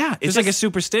 Yeah, It's like a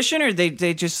superstition, or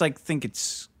they just like think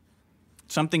it's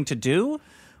something to do?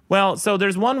 Well, so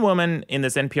there's one woman in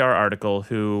this NPR article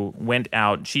who went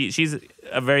out. She's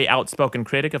a very outspoken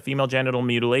critic of female genital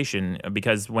mutilation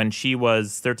because when she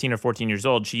was 13 or 14 years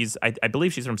old, I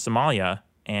believe she's from Somalia,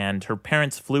 and her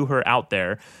parents flew her out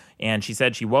there. And she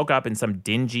said she woke up in some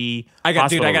dingy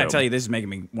hospital I got to room. tell you, this is making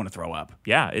me want to throw up.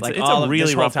 Yeah, it's Like, a all of really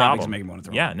this whole rough topic's problem. making me want to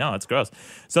throw Yeah, up. no, it's gross.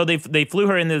 So they flew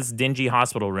her in this dingy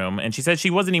hospital room, and she said she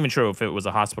wasn't even sure if it was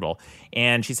a hospital.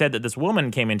 And she said that this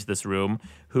woman came into this room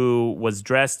who was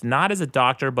dressed not as a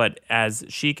doctor, but as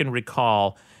she can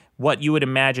recall what you would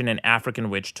imagine an African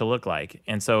witch to look like.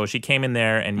 And so she came in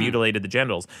there and mutilated the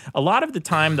genitals. A lot of the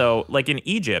time, though, like in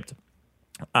Egypt,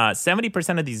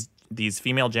 70% of these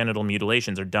female genital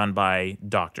mutilations are done by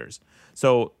doctors.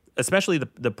 So especially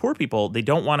the poor people, they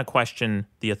don't want to question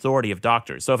the authority of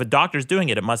doctors. So if a doctor's doing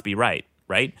it, it must be right?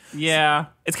 Yeah.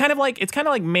 It's kind of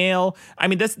like male. I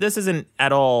mean, this isn't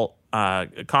at all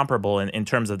comparable in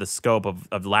terms of the scope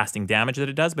of lasting damage that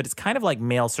it does, but it's kind of like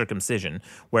male circumcision,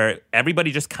 where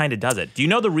everybody just kind of does it. Do you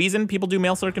know the reason people do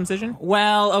male circumcision?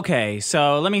 Well, okay.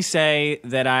 So let me say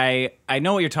that I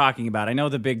know what you're talking about. I know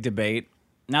the big debate.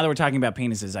 Now that we're talking about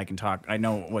penises, I can talk. I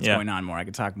know what's going on more. I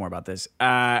can talk more about this.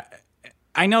 I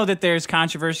know that there's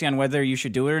controversy on whether you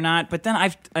should do it or not, but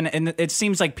then and it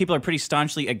seems like people are pretty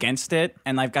staunchly against it.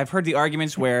 And I've heard the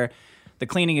arguments where the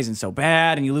cleaning isn't so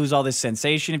bad, and you lose all this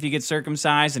sensation if you get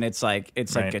circumcised, and it's like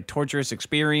a torturous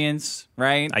experience,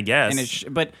 right? I guess.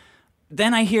 But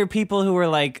then I hear people who are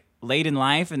like late in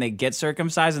life and they get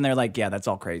circumcised, and they're like, "Yeah, that's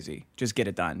all crazy. Just get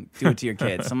it done. Do it to your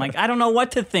kids." I'm like, I don't know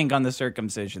what to think on the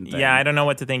circumcision thing. Yeah, I don't know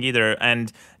what to think either.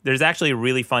 And there's actually a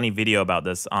really funny video about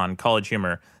this on College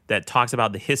Humor that talks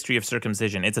about the history of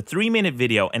circumcision. It's a 3-minute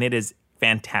video, and it is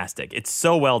fantastic. It's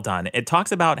so well done. It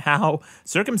talks about how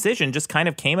circumcision just kind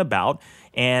of came about,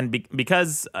 and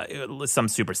because some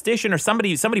superstition or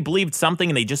somebody believed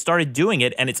something and they just started doing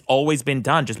it, and it's always been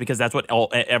done just because that's what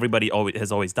everybody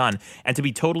has always done. And to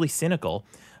be totally cynical,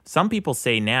 some people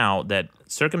say now that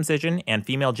circumcision and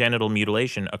female genital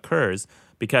mutilation occurs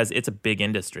because it's a big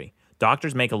industry.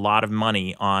 Doctors make a lot of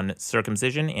money on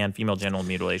circumcision and female genital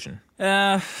mutilation.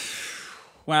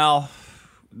 Well,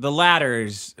 the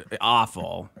latter's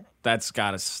awful. That's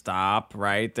got to stop,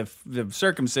 right? The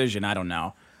circumcision, I don't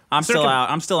know. I'm still out.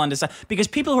 I'm still undecided. Because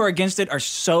people who are against it are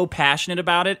so passionate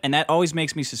about it, and that always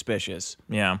makes me suspicious.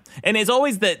 Yeah. And it's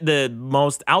always that the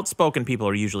most outspoken people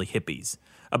are usually hippies.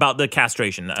 About the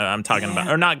castration I'm talking about.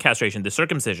 Or not castration, the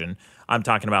circumcision I'm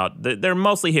talking about. They're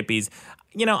mostly hippies.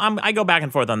 You know, I go back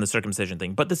and forth on the circumcision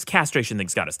thing, but this castration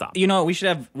thing's got to stop. You know, we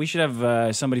should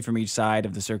have somebody from each side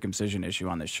of the circumcision issue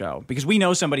on this show, because we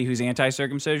know somebody who's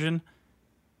anti-circumcision.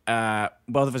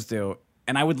 Both of us do,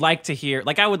 and I would like to hear.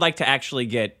 Like, I would like to actually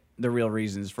get the real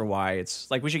reasons for why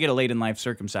it's like we should get a late in life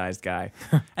circumcised guy,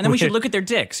 and then we should look at their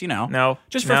dicks. You know,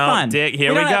 just for fun. Dick,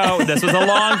 here we go. This was a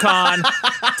long con.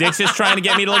 Dick's just trying to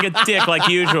get me to look at dick like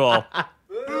usual.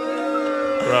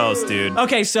 Gross, dude.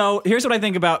 Okay, so here's what I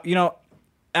think about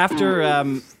after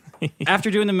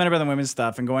doing the Men Are Better Than Women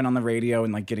stuff and going on the radio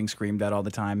and like getting screamed at all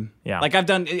the time. Yeah. Like I've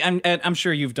done. I'm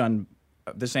sure you've done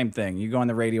the same thing. You go on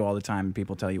the radio all the time and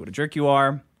people tell you what a jerk you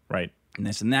are. Right. And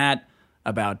this and that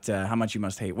about how much you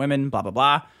must hate women, blah, blah,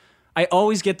 blah. I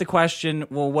always get the question,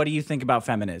 well, what do you think about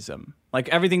feminism? Like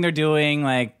everything they're doing,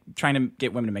 like trying to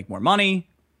get women to make more money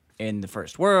in the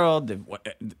first world.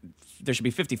 There should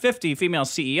be 50-50 female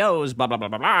CEOs, blah, blah, blah,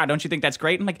 blah, blah. Don't you think that's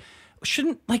great? I'm like,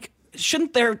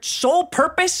 shouldn't their sole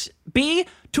purpose be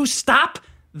to stop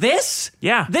this?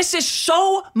 Yeah. This is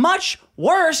so much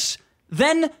worse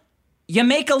than you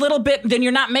make a little bit, then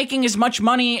you're not making as much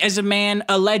money as a man,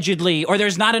 allegedly, or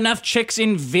there's not enough chicks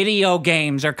in video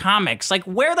games or comics. Like,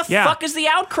 where the fuck is the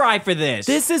outcry for this?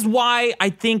 This is why I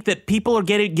think that people are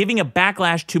giving a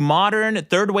backlash to modern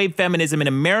third-wave feminism in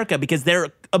America, because they're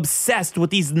obsessed with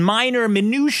these minor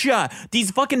minutia.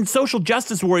 These fucking social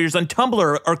justice warriors on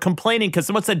Tumblr are complaining because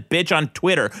someone said bitch on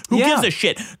Twitter. Who gives a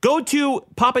shit? Go to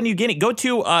Papua New Guinea. Go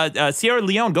to Sierra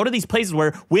Leone. Go to these places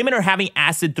where women are having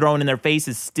acid thrown in their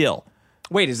faces still.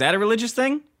 Wait, is that a religious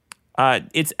thing?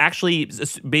 It's actually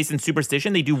based in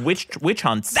superstition. They do witch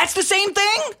hunts. That's the same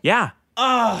thing? Yeah.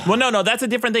 Well, no, that's a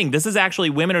different thing. This is actually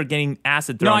women are getting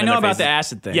acid thrown in their faces. No, I know about the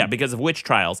acid thing. Yeah, because of witch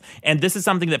trials. And this is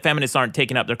something that feminists aren't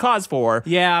taking up their cause for.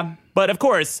 Yeah. But of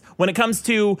course, when it comes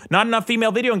to not enough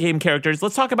female video game characters,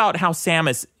 let's talk about how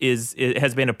Samus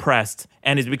has been oppressed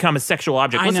and has become a sexual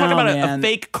object. Let's talk about a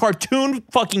fake cartoon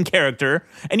fucking character.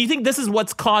 And you think this is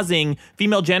what's causing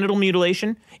female genital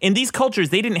mutilation? In these cultures,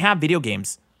 they didn't have video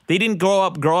games. They didn't grow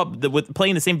up with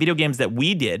playing the same video games that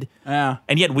we did. Yeah.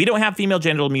 And yet we don't have female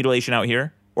genital mutilation out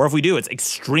here. Or if we do, it's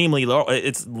extremely low.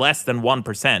 It's less than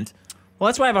 1%. Well,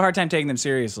 that's why I have a hard time taking them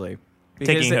seriously.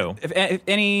 Taking who? If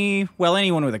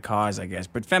anyone with a cause, I guess,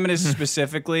 but feminists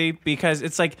specifically, because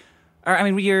it's like, I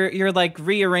mean, you're like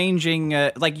rearranging,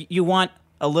 like you want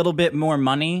a little bit more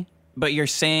money but you're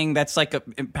saying that's like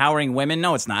empowering women.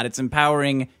 No, it's not. It's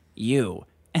empowering you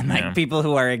and like people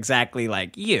who are exactly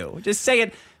like you. Just say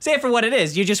it for what it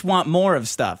is. You just want more of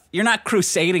stuff. You're not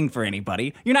crusading for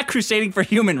anybody. You're not crusading for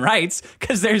human rights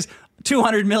because there's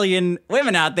 200 million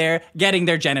women out there getting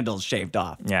their genitals shaved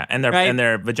off. Yeah, and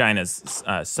their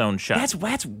vaginas sewn shut.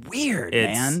 That's weird,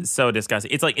 It's man. so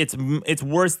disgusting. It's like it's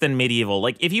worse than medieval.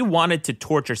 Like if you wanted to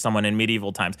torture someone in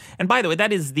medieval times, and by the way,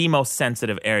 that is the most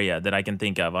sensitive area that I can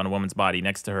think of on a woman's body,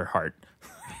 next to her heart.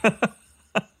 What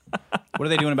are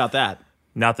they doing about that?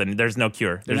 Nothing. There's no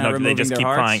cure. They're There's not no. They removing just their keep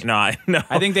hearts? crying. No.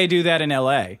 I think they do that in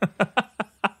L.A.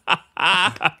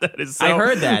 That is so I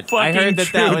heard that. I heard that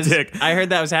true, was. Dick. I heard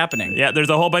that was happening. Yeah, there's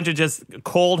a whole bunch of just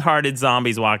cold-hearted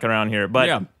zombies walking around here.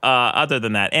 But other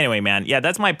than that, anyway, man,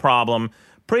 that's my problem.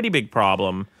 Pretty big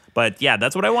problem. But yeah,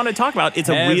 that's what I want to talk about. It's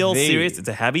a real serious, it's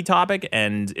a heavy topic,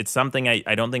 and it's something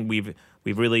I don't think we've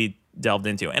really delved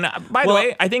into. And by the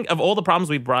way, I think of all the problems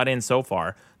we've brought in so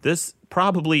far, this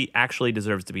probably actually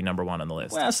deserves to be number one on the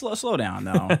list. Well, slow down,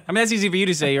 though. I mean, that's easy for you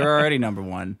to say. You're already number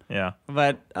one. Yeah.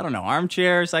 But, I don't know,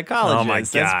 armchair psychologist. Oh, my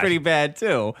That's gosh. pretty bad,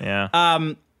 too.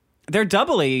 Yeah. They're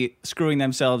doubly screwing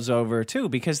themselves over, too,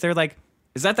 because they're like,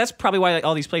 that's probably why like,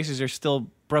 all these places are still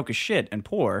broke as shit and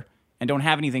poor and don't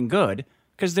have anything good,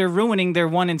 because they're ruining their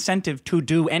one incentive to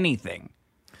do anything.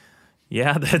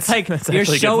 Yeah, that's Like, that's you're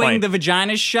actually a good showing point. the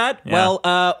vagina's shut? Yeah.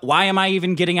 Well, why am I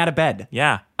even getting out of bed?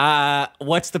 Yeah.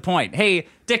 What's the point? Hey,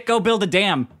 Dick, go build a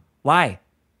dam. Why?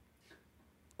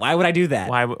 Why would I do that?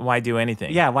 Why do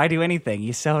anything? Yeah, why do anything?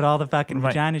 You sewed all the fucking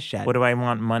vaginas shut. What do I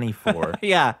want money for?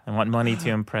 Yeah. I want money to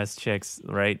impress chicks,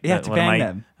 right? Yeah, to What am bang I-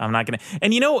 them. I'm not gonna.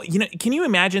 And you know, can you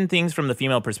imagine things from the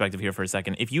female perspective here for a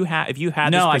second? If you had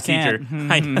No, this procedure,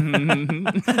 I can't.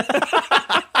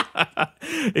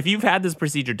 if you've had this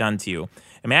procedure done to you,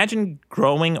 imagine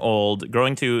growing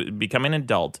to become an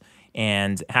adult,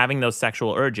 and having those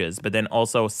sexual urges, but then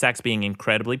also sex being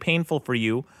incredibly painful for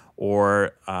you.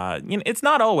 Or it's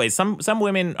not always. Some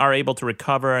women are able to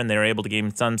recover and they're able to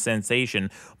gain some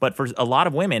sensation, but for a lot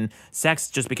of women,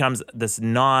 sex just becomes this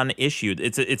non-issue.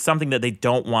 It's something that they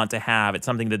don't want to have. It's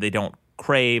something that they don't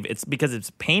crave. It's because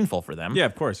it's painful for them. Yeah,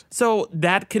 of course. So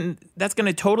that's going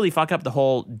to totally fuck up the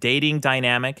whole dating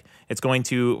dynamic. It's going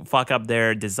to fuck up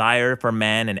their desire for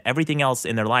men and everything else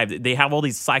in their life. They have all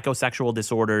these psychosexual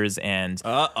disorders and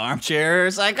Armchair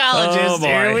psychologist. Oh, boy.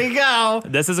 Here we go.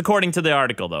 this is according to the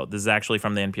article, though. This is actually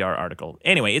from the NPR article.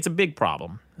 Anyway, it's a big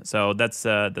problem. So that's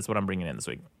what I'm bringing in this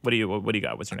week. What do you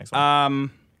got? What's your next one?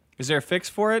 Is there a fix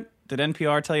for it? Did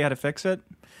NPR tell you how to fix it?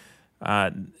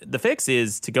 The fix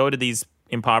is to go to these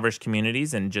impoverished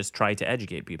communities and just try to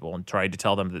educate people and try to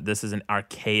tell them that this is an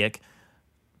archaic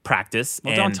practice.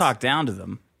 Well, and don't talk down to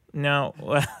them. No.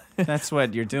 That's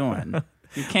what you're doing.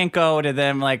 You can't go to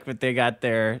them like what they got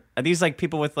there. Are these like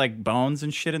people with like bones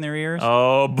and shit in their ears?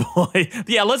 Oh, boy.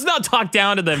 Yeah, let's not talk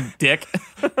down to them, Dick.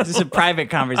 This is a private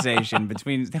conversation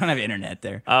between. They don't have internet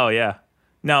there. Oh, yeah.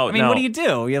 No, I mean, what do you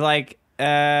do? You're like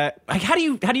how do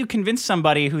you convince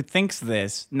somebody who thinks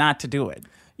this not to do it?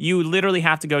 You literally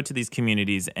have to go to these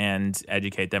communities and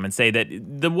educate them and say that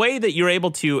the way that you're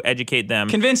able to educate them.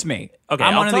 Convince me. Okay,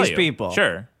 I'm I'll one of tell these you. people.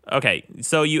 Sure. Okay.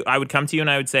 So I would come to you and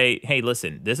I would say, hey,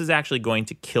 listen, this is actually going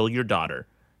to kill your daughter.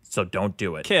 So don't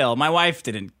do it. Kill. My wife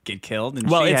didn't get killed, and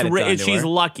Well, she had it done to she's her.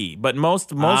 lucky, but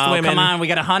most Oh, women. come on. We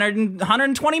got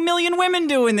 120 million women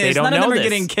doing this. They don't None of know them are this.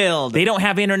 getting killed. They don't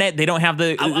have internet. They don't have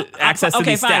the access to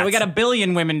okay, these fine. stats. We got 1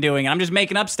 billion women doing it. I'm just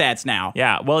making up stats now.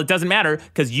 Yeah. Well, it doesn't matter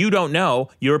because you don't know.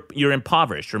 You're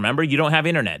impoverished. Remember, you don't have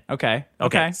internet. Okay.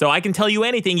 So I can tell you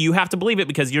anything. You have to believe it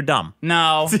because you're dumb.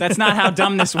 No, that's not how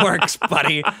dumbness works,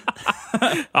 buddy.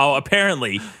 Oh,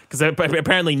 apparently, because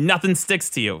apparently nothing sticks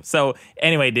to you. So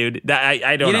anyway, dude, I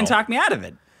don't know. You didn't talk me out of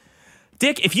it.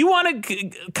 Dick, if you want to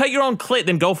cut your own clit,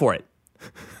 then go for it.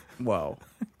 Whoa.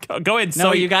 Go ahead. No,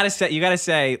 So you gotta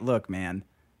say, look, man,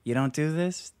 you don't do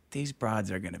this, these broads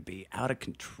are gonna be out of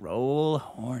control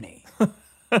horny.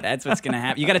 That's what's gonna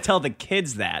happen. You gotta tell the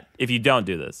kids that. if you don't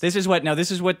do this. This is what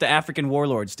the African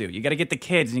warlords do. You gotta get the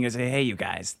kids and you gotta say, hey, you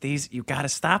guys, you gotta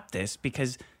stop this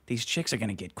because these chicks are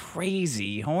gonna get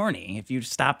crazy horny if you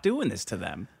stop doing this to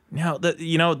them. No,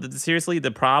 seriously,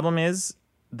 the problem is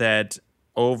that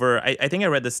I think I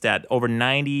read the stat, over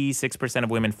 96% of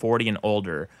women 40 and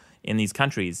older in these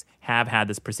countries have had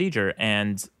this procedure,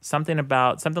 and something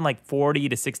like 40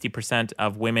 to 60%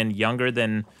 of women younger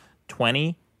than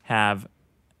 20 have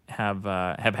had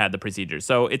the procedure.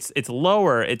 So it's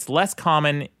lower, it's less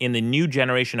common in the new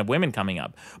generation of women coming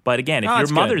up. But again, if your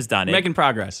mother's done it, making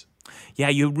progress. Yeah,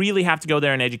 you really have to go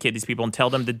there and educate these people and tell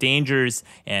them the dangers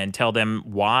and tell them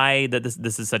why that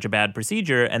this is such a bad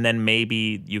procedure, and then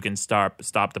maybe you can stop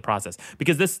the process.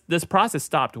 Because this process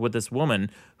stopped with this woman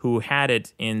who had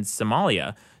it in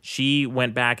Somalia. She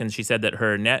went back and she said that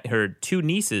her two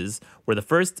nieces were the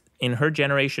first in her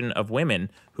generation of women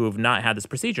who have not had this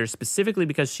procedure, specifically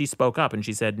because she spoke up and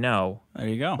she said, no, There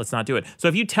you go. let's not do it. So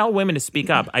if you tell women to speak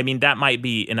up, I mean, that might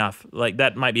be enough. Like,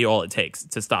 that might be all it takes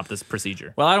to stop this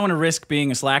procedure. Well, I don't want to risk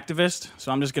being a slacktivist,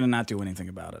 so I'm just going to not do anything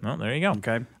about it. Well, there you go.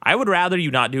 Okay. I would rather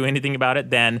you not do anything about it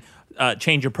than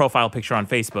change your profile picture on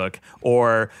Facebook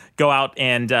or go out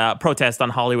and protest on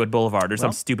Hollywood Boulevard or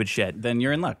some stupid shit. Then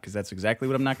you're in luck, because that's exactly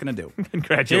what I'm not going to do.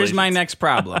 Congratulations. Here's my next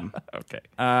problem. Okay.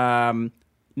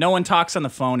 No one talks on the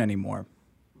phone anymore.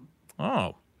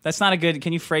 Oh, That's not a good...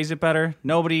 Can you phrase it better?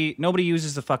 Nobody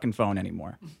uses the fucking phone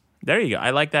anymore. there you go.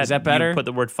 I like that. Is that better? You put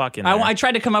the word fuck in there. I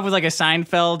tried to come up with like a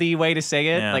Seinfeld-y way to say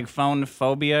it, Yeah. like phone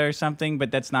phobia or something, but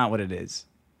that's not what it is.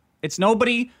 It's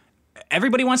nobody...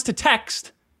 Everybody wants to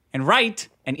text and write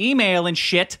and email and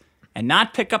shit and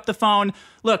not pick up the phone.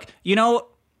 Look,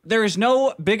 there is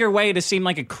no bigger way to seem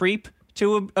like a creep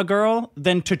to a girl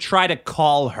than to try to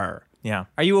call her. Yeah.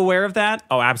 Are you aware of that?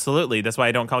 Oh, absolutely. That's why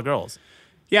I don't call girls.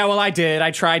 Yeah, well, I did.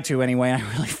 I tried to anyway. I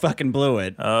really fucking blew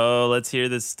it. Oh, let's hear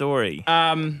this story.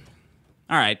 All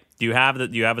right. Do you have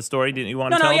a story? Didn't you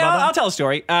want to No, tell yeah, about I'll tell a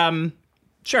story.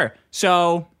 Sure.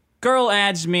 So, girl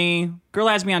adds me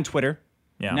on Twitter.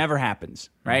 Yeah. Never happens,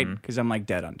 right? Because I'm like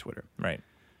dead on Twitter. that? Right.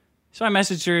 So I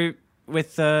messaged her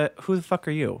with, "Who the fuck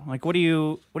are you? Like, what are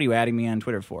you adding me on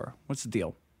Twitter for? What's the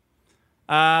deal?"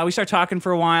 We start talking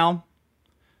for a while.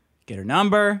 Get her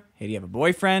number. Hey, do you have a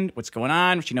boyfriend? What's going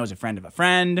on? She knows a friend of a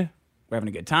friend. We're having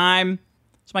a good time.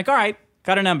 So I'm like, all right,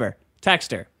 got her number.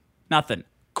 Text her. Nothing.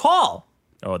 Call.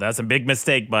 Oh, that's a big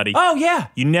mistake, buddy. Oh yeah.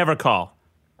 You never call.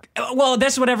 Well,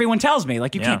 that's what everyone tells me.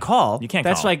 Like, you can't call. You can't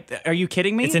That's call. like, are you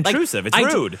kidding me? It's intrusive. It's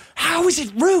rude. How is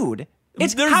it rude?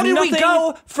 It's There's how did we nothing-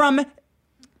 go from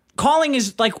calling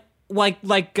is like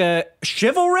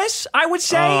chivalrous, I would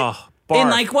say. Oh, barf. in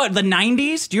like what, the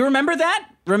 90s? Do you remember that?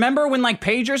 Remember when like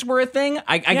pagers were a thing?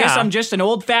 I guess I'm just an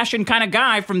old-fashioned kind of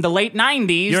guy from the late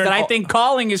 90s You're that an I think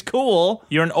calling is cool.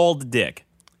 You're an old dick.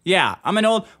 Yeah, I'm an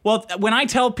old... Well, when I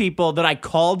tell people that I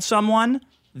called someone,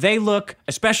 they look,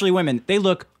 especially women, they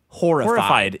look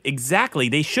horrified. Exactly.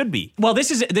 They should be. Well, this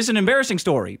is an embarrassing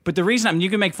story, but the reason you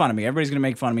can make fun of me. Everybody's going to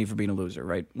make fun of me for being a loser,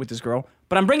 right, with this girl.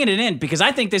 But I'm bringing it in because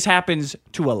I think this happens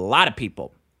to a lot of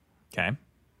people. Okay.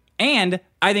 And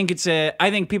I think I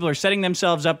think people are setting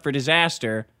themselves up for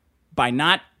disaster by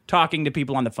not talking to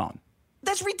people on the phone.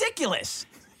 That's ridiculous.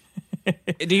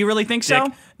 Do you really think so?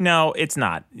 Dick, no, it's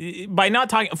not. By not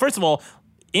talking, first of all,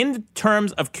 in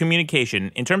terms of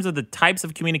communication, in terms of the types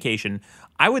of communication,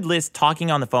 I would list talking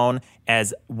on the phone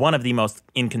as one of the most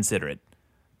inconsiderate.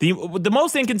 The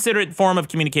most inconsiderate form of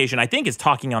communication, I think, is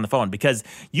talking on the phone, because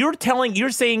you're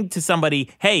saying to somebody,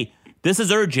 hey, this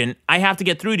is urgent. I have to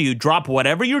get through to you. Drop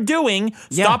whatever you're doing.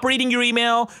 Stop reading your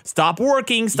email. Stop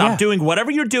working. Stop doing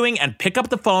whatever you're doing and pick up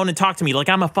the phone and talk to me like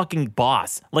I'm a fucking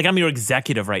boss. Like I'm your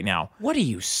executive right now. What are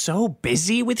you, so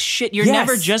busy with shit? You're Yes.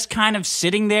 never just kind of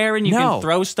sitting there and you can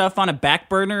throw stuff on a back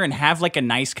burner and have like a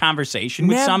nice conversation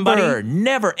with somebody?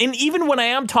 Never. And even when I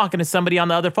am talking to somebody on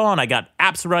the other phone, I got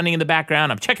apps running in the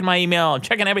background. I'm checking my email. I'm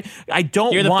checking everything. I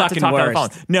don't You're the want to fucking talk worst. on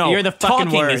the phone. No, You're the fucking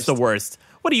talking worst. is the worst.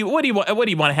 What do you want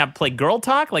to have play girl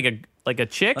talk like a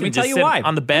chick? Let me and tell just you sit why.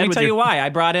 on the bed. Let me with tell your, you why. I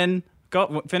brought in...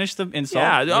 Go finish the insult.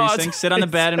 Yeah, What do you think? Sit on the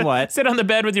bed and what? Sit on the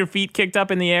bed with your feet kicked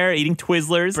up in the air, eating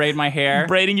Twizzlers, Braid my hair.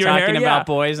 braiding your talking hair, about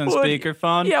boys on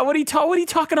speakerphone. Yeah, what are you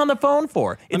talking on the phone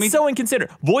for? It's so inconsiderate.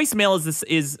 Voicemail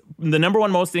is the number one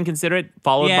most inconsiderate,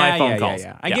 followed by phone calls.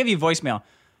 Yeah. I give you voicemail.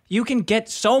 You can get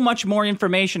so much more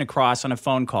information across on a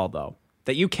phone call, though,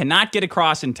 that you cannot get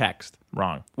across in text.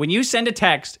 Wrong. When you send a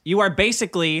text, you are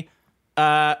basically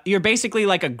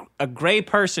like a gray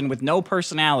person with no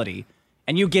personality,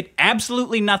 and you get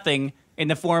absolutely nothing in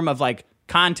the form of like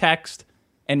context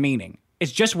and meaning.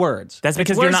 It's just words. That's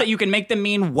because it's you're words not- that you can make them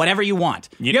mean whatever you want.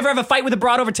 You ever have a fight with a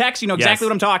broad over text? You know exactly Yes.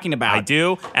 what I'm talking about. I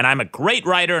do, and I'm a great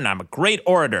writer, and I'm a great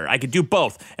orator. I could do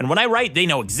both. And when I write, they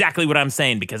know exactly what I'm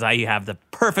saying because I have the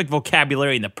perfect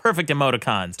vocabulary and the perfect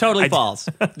emoticons. Totally false.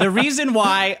 The reason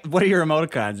why... What are your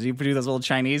emoticons? Do you do those little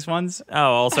Chinese ones? Oh,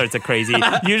 all sorts of crazy.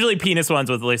 Usually penis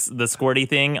ones with the squirty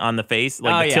thing on the face,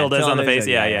 like the tildes on the face.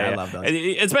 Yeah. I love those.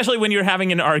 Especially when you're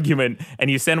having an argument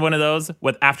and you send one of those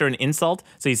after an insult.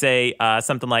 So you say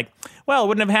something like, well, it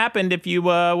wouldn't have happened if you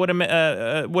wouldn't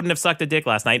have sucked a dick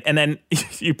last night. And then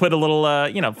you put a little,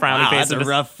 frowny face. That's a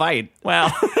rough fight. Well,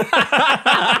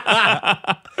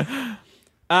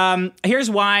 Here's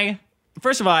why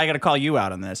first of all, I got to call you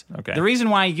out on this. Okay. The reason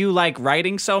why you like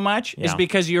writing so much is Yeah.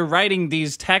 because you're writing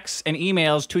these texts and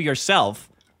emails to yourself,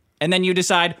 and then you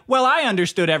decide, well, I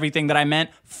understood everything that I meant.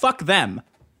 Fuck them.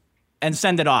 And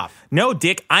send it off. No,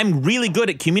 Dick, I'm really good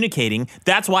at communicating.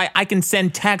 That's why I can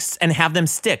send texts and have them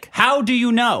stick. How do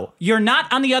you know? You're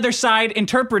not on the other side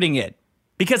interpreting it.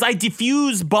 Because I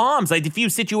diffuse bombs. I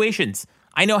diffuse situations.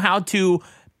 I know how to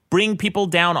bring people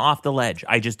down off the ledge.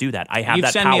 I just do that. I have You've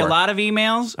that sent power. me a lot of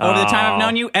emails over the time I've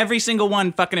known you. Every single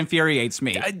one fucking infuriates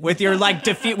me. With your like,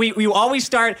 you always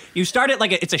start. You start it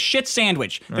like it's a shit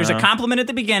sandwich. There's a compliment at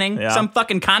the beginning, some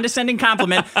fucking condescending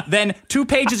compliment, then 2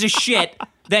 pages of shit.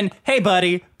 Then, hey,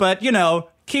 buddy, but you know,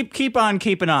 keep on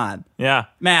keeping on. Yeah.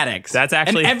 Maddox. That's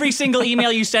actually... And every single email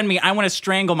you send me, I want to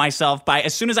strangle myself by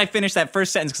as soon as I finish that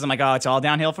first sentence because I'm like, oh, it's all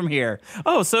downhill from here.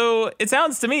 Oh, so it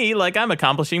sounds to me like I'm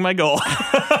accomplishing my goal.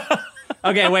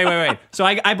 Okay, wait. So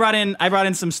I brought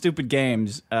in some stupid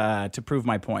games to prove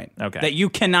my point. Okay.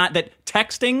 That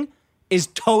texting is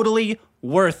totally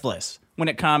worthless when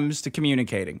it comes to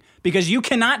communicating because you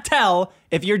cannot tell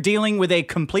if you're dealing with a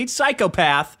complete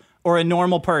psychopath or a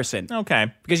normal person.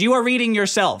 Okay. Because you are reading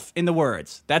yourself in the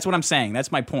words. That's what I'm saying.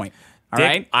 That's my point. All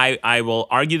Dick, right? I will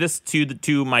argue this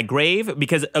to my grave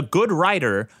because a good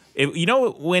writer, you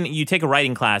know when you take a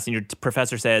writing class and your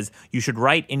professor says you should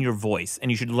write in your voice and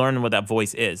you should learn what that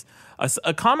voice is.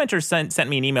 A commenter sent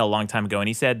me an email a long time ago and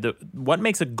he said what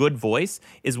makes a good voice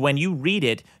is when you read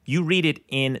it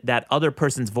in that other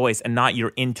person's voice and not your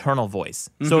internal voice.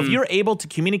 Mm-hmm. So if you're able to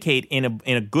communicate in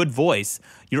a good voice,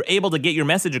 you're able to get your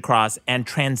message across and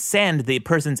transcend the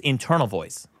person's internal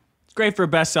voice. It's great for a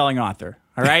best-selling author.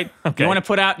 All right? Okay. You want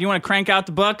to crank out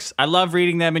the books? I love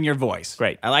reading them in your voice.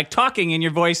 Great. I like talking in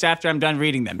your voice after I'm done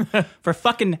reading them. For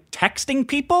fucking texting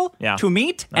people to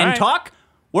meet All and right. talk,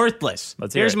 worthless.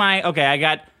 Let's hear Here's it.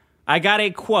 I got a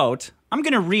quote. I'm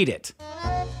going to read it.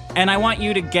 And I want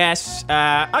you to guess.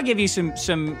 I'll give you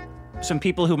some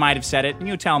people who might have said it, and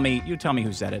you tell me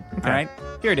who said it. Okay. All right?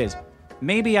 Here it is.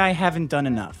 Maybe I haven't done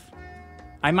enough.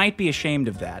 I might be ashamed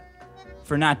of that.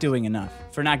 For not doing enough,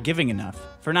 for not giving enough,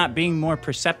 for not being more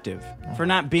perceptive, for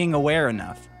not being aware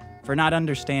enough, for not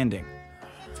understanding,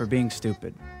 for being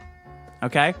stupid.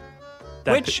 Okay?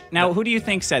 Who do you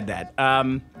think said that?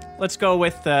 Let's go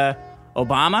with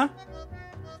Obama,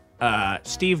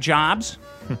 Steve Jobs,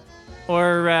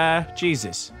 or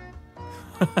Jesus.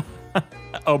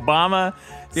 Obama,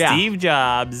 Yeah. Steve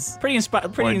Jobs. Pretty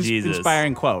Jesus.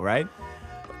 inspiring quote, right?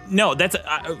 No, that's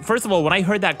first of all, when I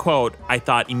heard that quote, I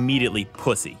thought immediately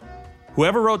pussy.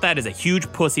 Whoever wrote that is a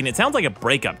huge pussy, and it sounds like a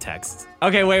breakup text.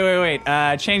 Okay, wait.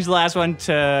 Change the last one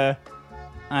to,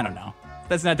 I don't know.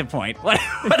 That's not the point.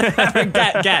 Whatever.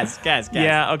 Guess.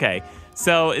 Yeah, okay.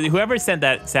 So whoever said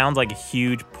that sounds like a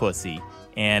huge pussy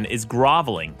and is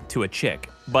groveling to a chick.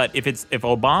 But if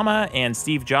Obama and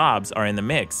Steve Jobs are in the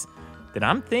mix, then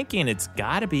I'm thinking it's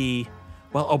got to be,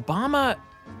 well, Obama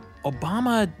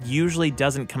usually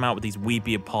doesn't come out with these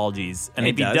weepy apologies, and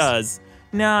if he does,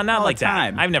 no, not All like the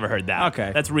time. that. I've never heard that.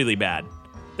 Okay. That's really bad.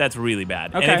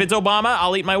 And Okay. if it's Obama,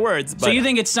 I'll eat my words. But So you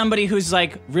think it's somebody who's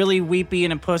like really weepy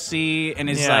and a pussy and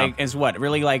is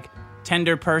really like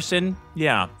tender person?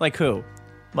 yeah, Like who?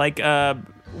 like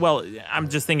well, I'm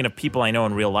just thinking of people I know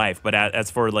in real life. But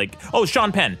as for like,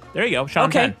 Sean Penn. There you go,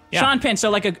 Sean Penn. Yeah. Sean Penn. So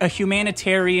like a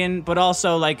humanitarian, but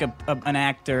also like an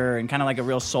actor and kind of like a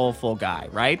real soulful guy,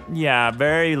 right? Yeah,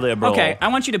 very liberal. Okay, I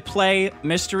want you to play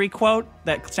Mystery Quote,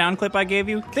 that sound clip I gave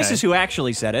you. This Okay. is who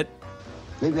actually said it.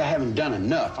 Maybe I haven't done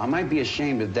enough. I might be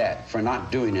ashamed of that, for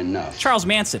not doing enough. Charles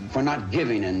Manson. For not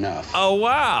giving enough. Oh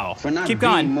wow. For not Keep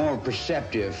being going. more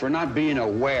perceptive. For not being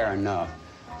aware enough.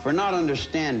 For not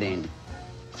understanding.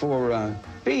 For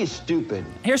being stupid.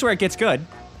 Here's where it gets good.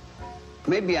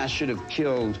 Maybe I should have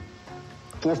killed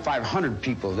 400 or 500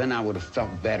 people. Then I would have felt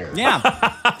better. Yeah.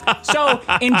 So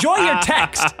enjoy your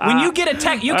text. When you get a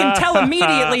text, you can tell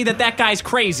immediately that guy's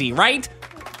crazy, right?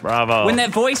 Bravo. When that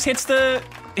voice hits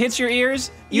your ears,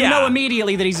 you Yeah. know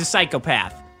immediately that he's a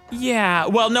psychopath. Yeah.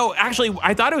 Well, no, actually,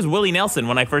 I thought it was Willie Nelson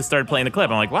when I first started playing the clip.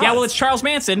 I'm like, wow. Yeah, well, it's Charles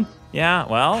Manson. Yeah,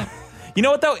 well, you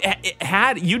know what though?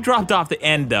 You dropped off the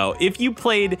end though. If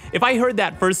I heard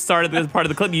that first part of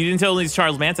the clip, you didn't tell me it's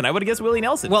Charles Manson. I would have guessed Willie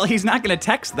Nelson. Well, he's not going to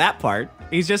text that part.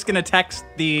 He's just going to text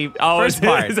the first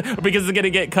part. because it's going to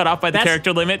get cut off by the That's-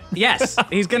 character limit. Yes,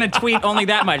 he's going to tweet only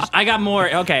that much. I got more.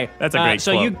 Okay. That's a great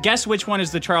So quote. you guess which one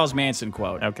is the Charles Manson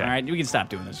quote. Okay. All right, we can stop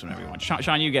doing this whenever you want.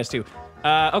 Sean, you guess too.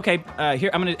 Okay, here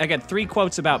I got 3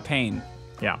 quotes about pain.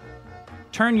 Yeah.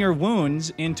 Turn your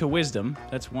wounds into wisdom.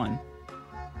 That's one.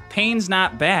 Pain's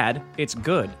not bad. It's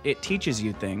good. It teaches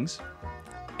you things.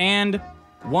 And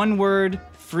One word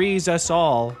frees us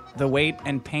all, the weight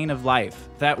and pain of life.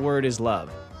 That word is love.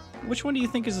 Which one do you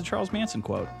think is the Charles Manson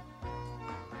quote?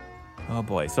 Oh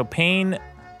boy. So pain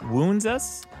wounds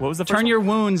us? What was the first Turn one? your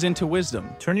wounds into wisdom.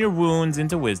 Turn your wounds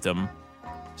into wisdom.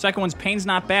 Second one's pain's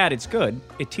not bad, it's good.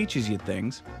 It teaches you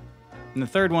things. And the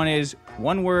third one is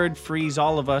one word frees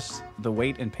all of us, the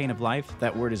weight and pain of life.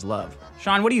 That word is love.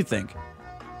 Sean, what do you think?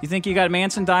 You think you got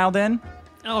Manson dialed in?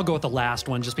 I'll go with the last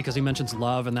one just because he mentions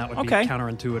love, and that would Okay. be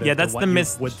counterintuitive. Yeah, that's to what the you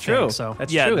mis- would True. think, so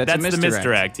That's Yeah, true. That's that's a the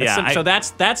misdirect. That's Yeah, so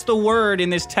that's the word in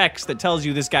this text that tells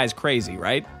you this guy's crazy,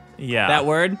 right? Yeah. That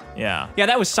word? Yeah. Yeah,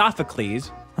 that was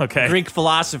Sophocles, Okay. Greek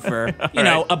philosopher,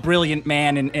 Right. a brilliant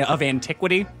man of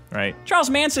antiquity. Right.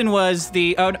 Charles Manson was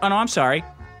the, no, I'm sorry.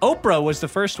 Oprah was the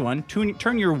first one.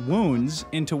 Turn your wounds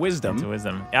into wisdom. To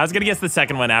wisdom. I was gonna guess the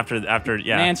second one after.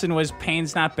 Yeah. Manson was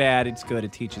pain's not bad, it's good,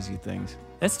 it teaches you things.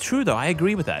 That's true though. I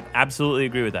agree with that. Absolutely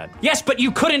agree with that. Yes, but you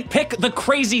couldn't pick the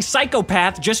crazy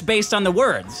psychopath just based on the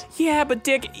words. Yeah, but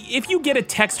Dick, if you get a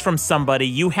text from somebody,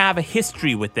 you have a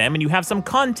history with them and you have some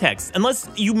context. Unless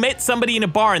you met somebody in a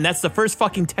bar and that's the first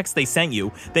fucking text they sent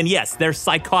you, then yes, they're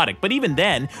psychotic. But even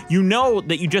then, you know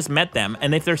that you just met them,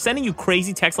 and if they're sending you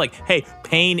crazy texts like, hey,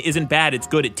 pain isn't bad, it's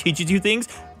good, it teaches you things,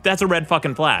 that's a red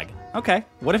fucking flag. Okay,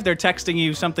 what if they're texting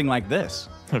you something like this?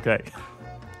 Okay.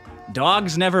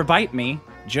 Dogs never bite me,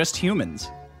 just humans.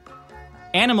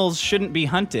 Animals shouldn't be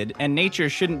hunted, and nature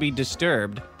shouldn't be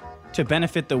disturbed to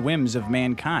benefit the whims of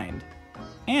mankind.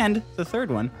 And the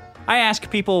third one, I ask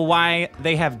people why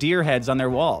they have deer heads on their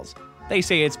walls. They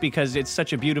say it's because it's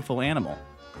such a beautiful animal.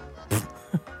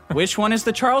 Which one is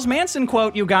the Charles Manson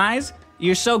quote, you guys?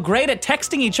 You're so great at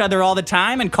texting each other all the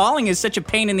time, and calling is such a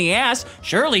pain in the ass.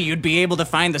 Surely you'd be able to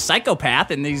find the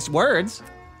psychopath in these words.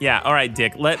 Yeah, all right,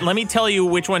 Dick. Let me tell you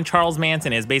which one Charles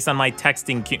Manson is based on my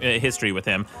texting history with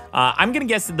him. I'm gonna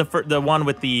guess the one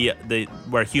with the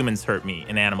where humans hurt me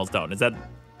and animals don't.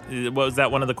 Was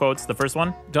that one of the quotes? The first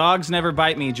one? Dogs never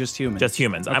bite me, just humans. Just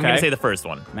humans. I'm Okay. gonna say the first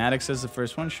one. Maddox says the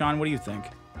first one. Sean, what do you think?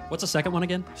 What's the second one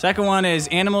again? Second one is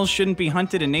animals shouldn't be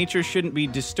hunted and nature shouldn't be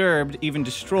disturbed, even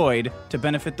destroyed, to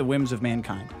benefit the whims of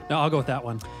mankind. No, I'll go with that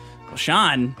one. Well,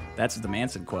 Sean, that's the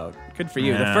Manson quote. Good for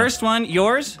you. Yeah. The first one,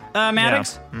 yours,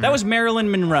 Maddox? Yeah. Mm-hmm. That was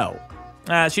Marilyn Monroe.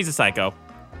 She's a psycho.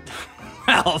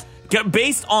 Well,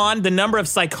 Based on the number of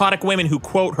psychotic women who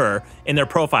quote her in their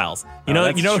profiles. You know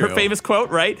that's her true. famous quote,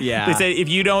 right? Yeah. They say if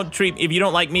you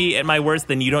don't like me at my worst,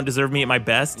 then you don't deserve me at my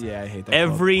best. Yeah, I hate that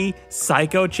Every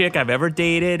psycho chick I've ever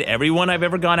dated, everyone I've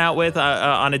ever gone out with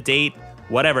on a date,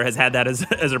 whatever, has had that as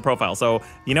her profile. So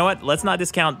you know what? Let's not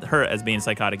discount her as being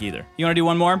psychotic either. you want to do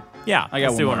one more? Yeah, I got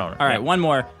let's do one one more. more. All right, Yeah. one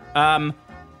more.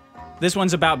 This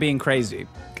one's about being crazy.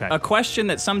 Okay. A question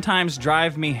that sometimes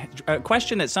drives me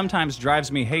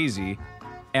hazy.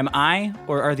 Am I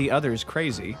or are the others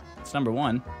crazy? It's number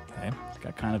one. Okay. It's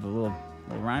got kind of a little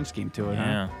rhyme scheme to it,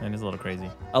 huh? Yeah, it is a little crazy.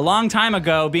 A long time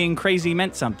ago, being crazy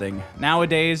meant something.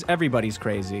 Nowadays, everybody's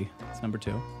crazy. That's number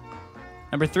two.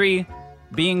 Number three,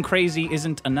 being crazy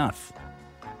isn't enough.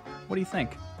 What do you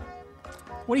think?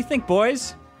 What do you think,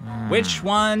 boys? Which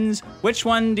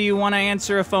one do you want to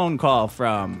answer a phone call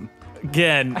from?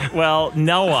 Again, well,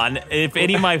 no one. If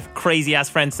any of my crazy ass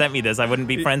friends sent me this, I wouldn't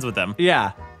be friends with them.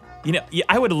 Yeah. You know,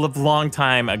 I would have long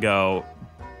time ago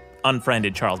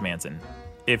unfriended Charles Manson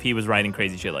if he was writing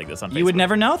crazy shit like this on Facebook. You would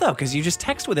never know, though, because you just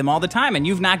text with him all the time, and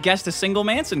you've not guessed a single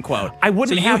Manson quote. I wouldn't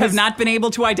So you have have his- not been able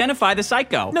to identify the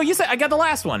psycho. No, you said I got the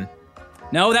last one.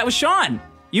 No, that was Sean.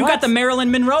 You What? got the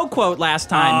Marilyn Monroe quote last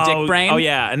time, Dick Brain. Oh,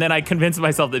 yeah. And then I convinced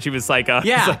myself that she was psycho.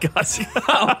 Yeah. Psychotic.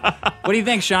 What do you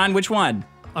think, Sean? Which one?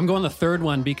 I'm going the third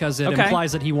one because it Okay.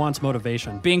 implies that he wants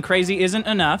motivation. Being crazy isn't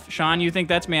enough. Sean, you think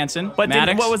that's Manson. But then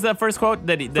Maddox? what was the first quote?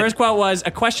 First quote was,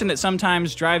 a question that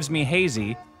sometimes drives me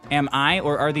hazy. Am I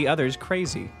or are the others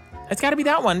crazy? It's got to be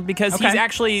that one because Okay. he's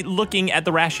actually looking at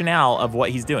the rationale of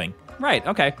what he's doing. Right,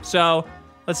 okay. So,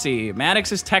 let's see.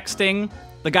 Maddox is texting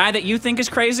the guy that you think is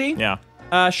crazy. Yeah.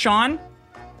 Sean,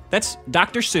 that's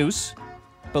Dr. Seuss,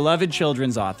 beloved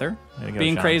children's author. There you go,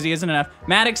 Being Sean. crazy isn't enough.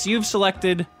 Maddox, you've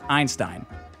selected Einstein.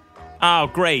 Oh,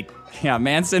 great. Yeah,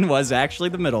 Manson was actually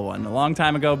the middle one. A long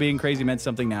time ago, being crazy meant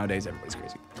something. Nowadays, everybody's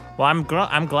crazy. Well,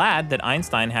 I'm glad that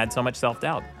Einstein had so much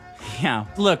self-doubt. Yeah,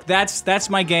 look, that's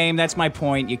my game. That's my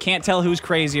point. You can't tell who's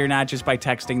crazy or not just by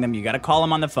texting them. You got to call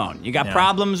them on the phone. You got Yeah.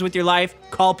 problems with your life?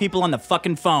 Call people on the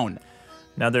fucking phone.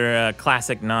 Another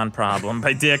classic non-problem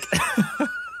by Dick.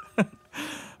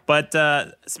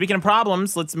 But speaking of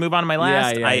problems, let's move on to my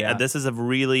last. Yeah. This is a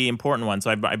really important one. So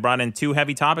I brought in two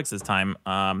heavy topics this time.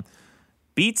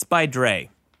 Beats by Dre.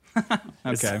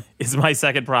 Okay. is my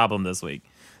second problem this week.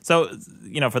 So,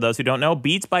 for those who don't know,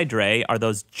 Beats by Dre are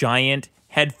those giant,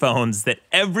 headphones that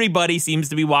everybody seems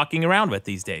to be walking around with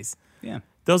these days. Yeah.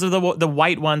 Those are the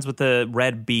white ones with the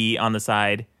red B on the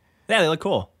side. Yeah, they look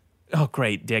cool. Oh,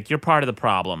 great, Dick. You're part of the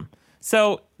problem.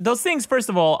 So those things, first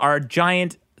of all, are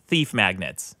giant thief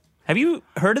magnets. Have you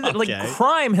heard of it? Okay. Like,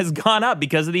 crime has gone up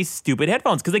because of these stupid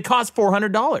headphones because they cost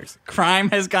 $400. Crime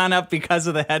has gone up because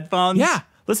of the headphones? Yeah.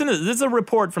 Listen to this. This is a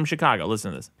report from Chicago.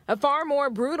 Listen to this. A far more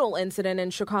brutal incident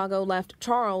in Chicago left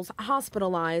Charles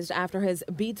hospitalized after his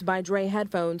Beats by Dre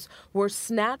headphones were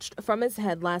snatched from his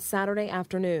head last Saturday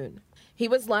afternoon. He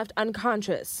was left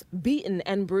unconscious, beaten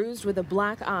and bruised with a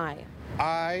black eye.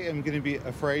 I am going to be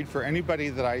afraid for anybody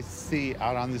that I see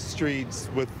out on the streets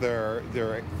with their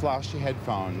flashy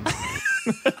headphones.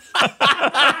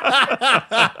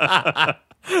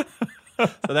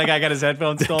 So that guy got his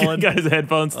headphones stolen? Got his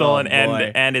headphones stolen Oh,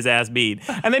 boy. and his ass beat.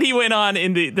 And then he went on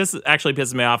this actually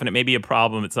pisses me off, and it may be a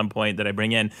problem at some point that I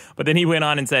bring in. But then he went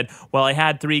on and said, well, I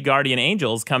had 3 guardian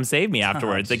angels come save me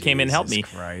afterwards. They came in and helped me.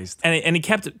 Jesus Christ. And he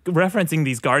kept referencing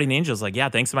these guardian angels, like, yeah,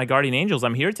 thanks to my guardian angels,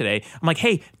 I'm here today. I'm like,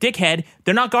 hey, dickhead,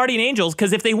 they're not guardian angels,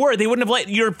 because if they were, they wouldn't have let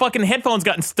your fucking headphones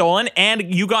gotten stolen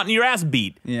and you gotten your ass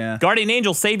beat. Yeah. Guardian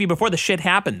angels save you before the shit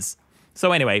happens.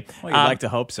 So anyway. Well, you'd like to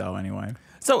hope so, anyway.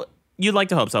 So you'd like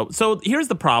to hope so. So here's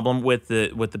the problem with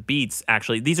the Beats.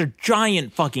 Actually, these are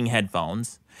giant fucking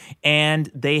headphones,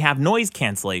 and they have noise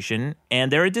cancellation,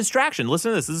 and they're a distraction.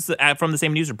 Listen to this. This is from the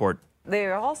same news report.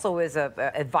 There also is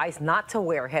advice not to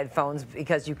wear headphones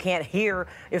because you can't hear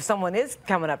if someone is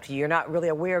coming up to you. You're not really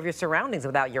aware of your surroundings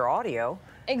without your audio.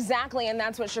 Exactly, and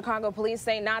that's what Chicago police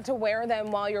say, not to wear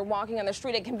them while you're walking on the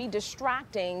street. It can be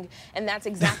distracting, and that's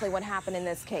exactly what happened in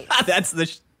this case. That's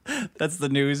the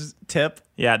news tip.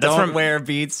 Yeah, that's Don't from- wear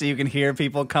Beats so you can hear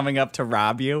people coming up to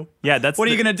rob you. Yeah, that's What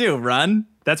are you gonna do? Run?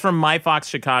 That's from My Fox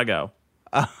Chicago.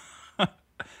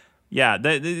 Yeah,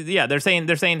 they're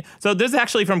saying. So this is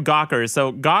actually from Gawker.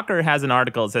 So Gawker has an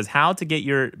article. It says how to get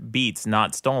your Beats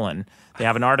not stolen. They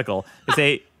have an article. They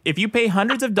say if you pay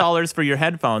hundreds of dollars for your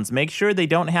headphones, make sure they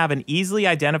don't have an easily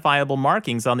identifiable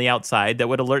markings on the outside that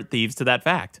would alert thieves to that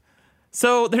fact.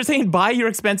 So they're saying buy your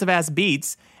expensive ass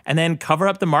Beats and then cover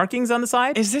up the markings on the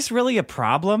side. Is this really a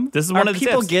problem? This is one Are of the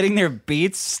people tips. getting their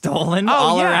Beats stolen Oh,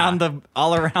 all yeah. around the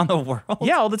world?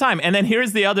 Yeah, all the time. And then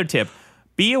here's the other tip.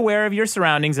 Be aware of your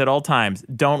surroundings at all times.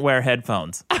 Don't wear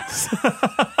headphones.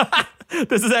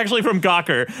 This is actually from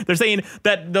Gawker. They're saying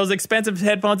that those expensive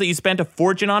headphones that you spent a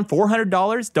fortune on,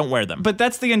 $400, don't wear them. But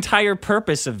that's the entire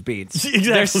purpose of Beats.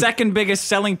 Exactly. Their second biggest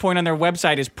selling point on their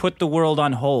website is put the world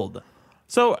on hold.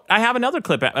 So I have another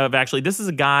clip of actually, this is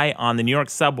a guy on the New York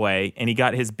subway, and he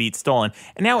got his Beats stolen.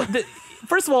 And now,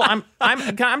 first of all, I'm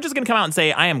just going to come out and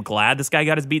say I am glad this guy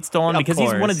got his Beats stolen because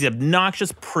he's one of these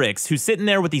obnoxious pricks who's sitting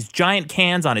there with these giant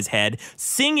cans on his head,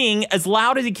 singing as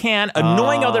loud as he can,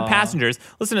 annoying other passengers.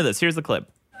 Listen to this. Here's the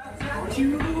clip.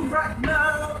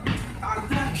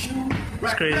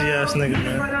 This crazy ass nigga,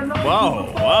 man.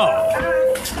 Whoa, whoa.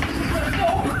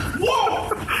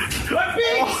 Whoa! My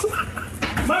beats!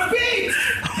 My beats!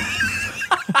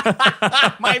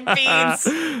 My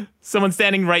Beats! Someone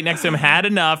standing right next to him had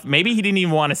enough. Maybe he didn't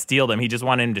even want to steal them. He just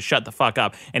wanted him to shut the fuck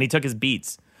up, and he took his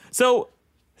Beats. So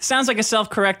Sounds like a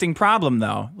self-correcting problem,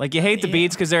 though. Like, you hate the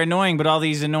Beats because they're annoying, but all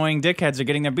these annoying dickheads are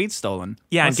getting their Beats stolen.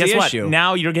 yeah, What's and guess the what? issue?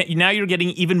 Now you're getting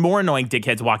even more annoying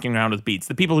dickheads walking around with Beats.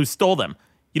 The people who stole them.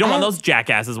 You don't want those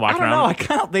jackasses I walking don't around.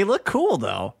 know. They look cool,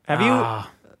 though. Have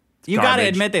you? You got to garbage.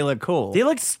 admit they look cool. They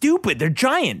look stupid. They're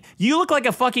giant. You look like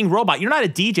a fucking robot. You're not a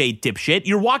DJ, dipshit.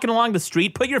 You're walking along the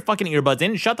street. Put your fucking earbuds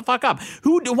in and shut the fuck up.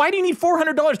 Why do you need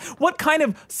 $400? What kind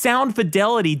of sound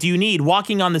fidelity do you need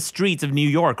walking on the streets of New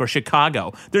York or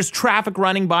Chicago? There's traffic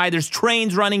running by. There's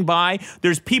trains running by.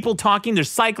 There's people talking. There's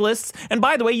cyclists. And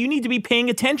by the way, you need to be paying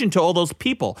attention to all those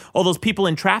people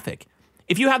in traffic.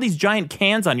 If you have these giant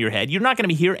cans on your head, you're not going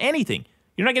to hear anything.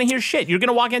 You're not going to hear shit. You're going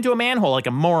to walk into a manhole like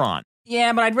a moron.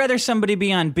 Yeah, but I'd rather somebody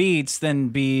be on Beats than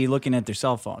be looking at their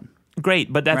cell phone.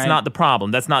 Great, but that's Right. not the problem.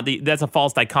 That's a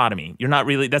false dichotomy.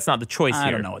 That's not the choice here.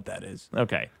 I don't know what that is.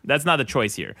 Okay, that's not the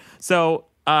choice here. So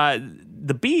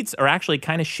the Beats are actually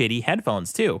kind of shitty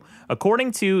headphones too.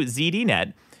 According to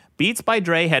ZDNet, Beats by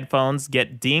Dre headphones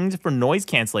get dinged for noise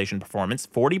cancellation performance,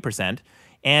 40%,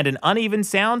 and an uneven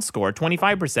sound score,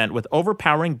 25%, with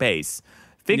overpowering bass.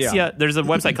 Fixia, there's a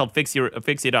website called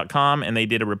Fixia.com, and they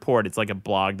did a report. It's like a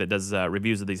blog that does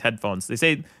reviews of these headphones. They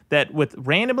say that with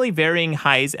randomly varying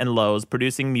highs and lows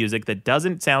producing music that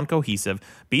doesn't sound cohesive,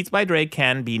 Beats by Dre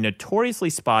can be notoriously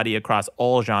spotty across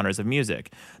all genres of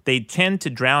music. They tend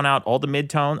to drown out all the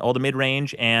mid-tone, all the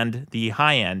mid-range, and the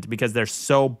high-end because they're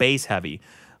so bass-heavy.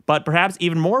 But perhaps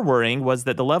even more worrying was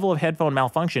that the level of headphone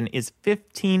malfunction is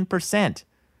 15%.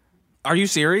 Are you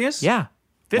serious? Yeah.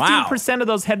 15% of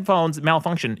those headphones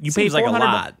malfunction. You pay Seems like a $400.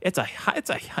 lot. It's a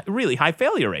really high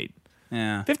failure rate.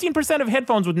 Yeah. 15% of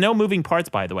headphones with no moving parts,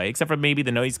 by the way, except for maybe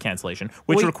the noise cancellation,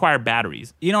 which Well, require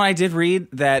batteries. You know, I did read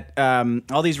that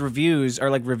all these reviews are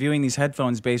like reviewing these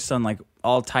headphones based on like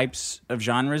all types of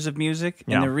genres of music.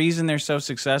 Yeah. And the reason they're so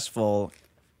successful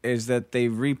is that they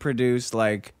reproduce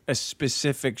like a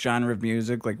specific genre of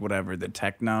music, like whatever, the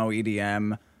techno,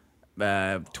 EDM,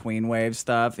 tween wave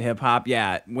stuff, hip hop.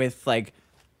 Yeah, with like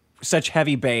such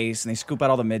heavy bass, and they scoop out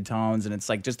all the midtones, and it's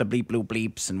like just the bleep, bloop,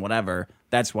 bleeps, and whatever.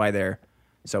 That's why they're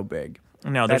so big.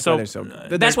 No, That's why they're so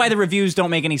good. That's why the reviews don't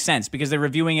make any sense, because they're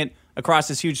reviewing it across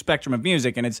this huge spectrum of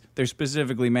music, and they're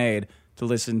specifically made to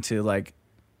listen to like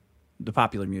the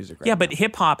popular music. Right Yeah, now. but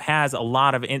hip hop has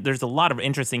there's a lot of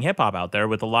interesting hip hop out there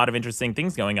with a lot of interesting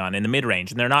things going on in the mid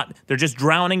range, and they're just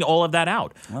drowning all of that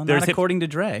out. Well, There's not according to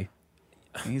Dre.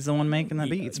 He's the one making the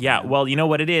beats. Yeah, man. well, you know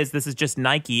what it is? This is just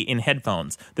Nike in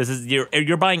headphones. This is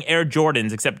you're buying Air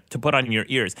Jordans except to put on your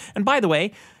ears. And by the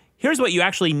way, here's what you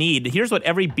actually need. Here's what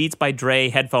every Beats by Dre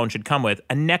headphone should come with: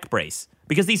 a neck brace.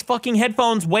 Because these fucking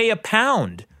headphones weigh a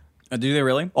pound. Do they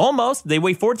really? Almost. They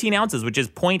weigh 14 ounces, which is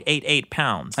 0.88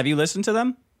 pounds. Have you listened to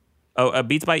them? Oh,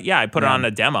 Beats by, I put it on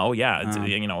a demo. Yeah, it's,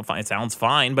 it sounds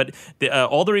fine. But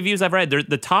all the reviews I've read,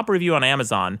 the top review on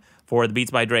Amazon for the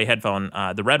Beats by Dre headphone,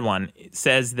 the red one,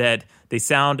 says that they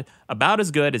sound about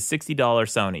as good as $60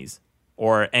 Sonys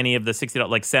or any of the $60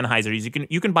 like Sennheisers.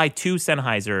 You can buy two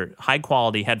Sennheiser high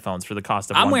quality headphones for the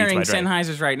cost of I'm one wearing Beats by Dre.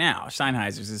 Sennheisers right now.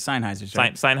 Sennheisers,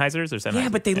 right? Sennheisers or Sennheisers? Yeah,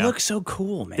 but they look so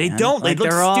cool, man. They don't. They look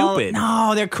they're all- stupid.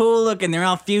 No, they're cool looking. They're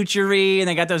all futury, and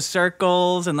they got those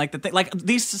circles and like like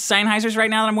these Sennheisers right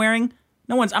now that I'm wearing.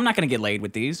 I'm not gonna get laid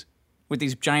with these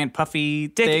giant puffy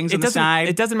Dick, things on the doesn't- side.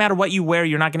 It doesn't matter what you wear.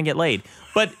 You're not going to get laid.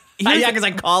 But yeah, here's- because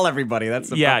I call everybody. That's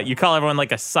the Yeah, problem. you call everyone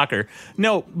like a sucker.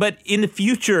 No, but in the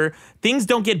future, things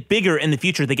don't get bigger in the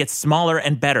future. They get smaller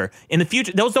and better. In the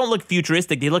future, those don't look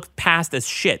futuristic. They look past as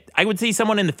shit. I would see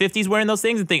someone in the 50s wearing those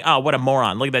things and think, oh, what a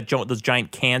moron. Look at those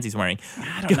giant cans he's wearing.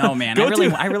 I don't know, man.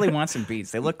 I really want some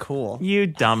Beats. They look cool. You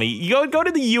dummy. You go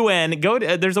to the UN.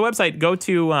 There's a website. Go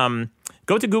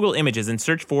to Google Images and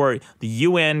search for the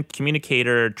UN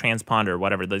communicator transponder,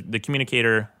 whatever, the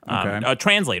communicator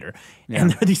translator. Yeah.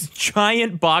 And they're these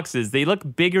giant boxes. They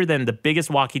look bigger than the biggest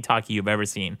walkie-talkie you've ever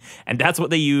seen. And that's what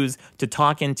they use to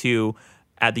talk into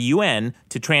at the UN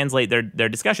to translate their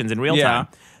discussions in real time.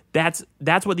 That's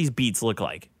what these Beats look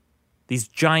like. These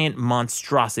giant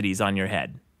monstrosities on your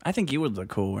head. I think you would look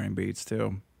cool wearing Beats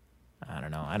too. I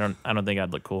don't know. I don't think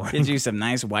I'd look cool. Get you some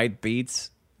nice white Beats.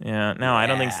 Yeah, no, I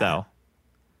don't think so.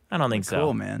 I don't think so.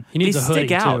 Cool, man. He needs They a hoodie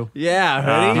stick out. too. Yeah,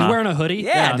 hoodie. He's wearing a hoodie.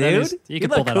 Yeah, that dude. is- you You can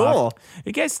look pull that cool. off.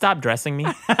 You guys stop dressing me.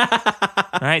 All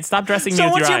right, stop dressing me So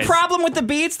with what's your your eyes. problem with the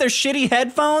Beats? They're shitty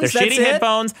headphones. They're That's shitty it?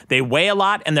 headphones. They weigh a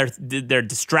lot, and they're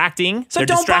distracting. So they're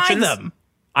don't buy distractions. them.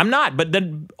 I'm not, but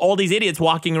then all these idiots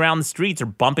walking around the streets are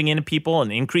bumping into people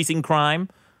and increasing crime.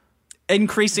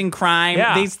 Increasing crime.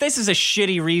 Yeah. This is a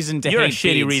shitty reason to You're hate a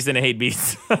shitty Beats. reason to hate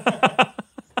Beats.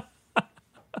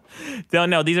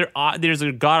 No, these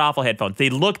are god awful headphones. They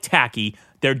look tacky.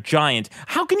 They're giant.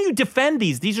 How can you defend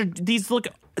these? These look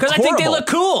Because I think they horrible. look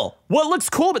cool. Well, it looks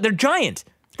cool, but they're giant.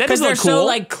 That Because doesn't they're look cool. so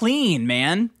like clean,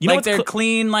 man. You know like what's they're cl-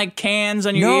 clean like cans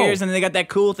on your No. ears, and then they got that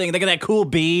cool thing. They got that cool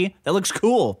bee. That looks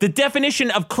cool. The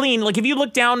definition of clean, like if you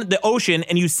look down the ocean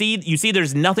and you see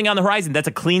there's nothing on the horizon, that's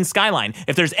a clean skyline.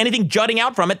 If there's anything jutting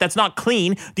out from it, that's not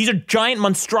clean. These are giant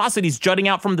monstrosities jutting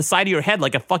out from the side of your head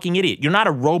like a fucking idiot. You're not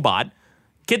a robot.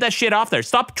 Get that shit off there.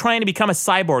 Stop trying to become a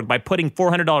cyborg by putting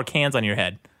 $400 cans on your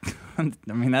head.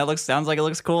 I mean, sounds like it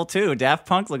looks cool too. Daft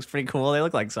Punk looks pretty cool. They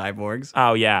look like cyborgs.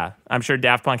 Oh yeah, I'm sure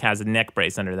Daft Punk has a neck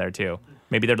brace under there too.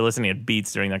 Maybe they're listening to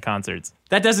Beats during their concerts.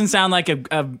 That doesn't sound like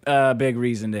a big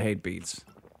reason to hate Beats.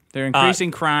 They're increasing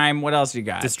crime. What else you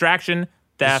got? Distraction,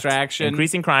 theft,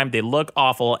 increasing crime. They look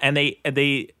awful, and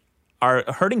they are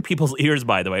hurting people's ears.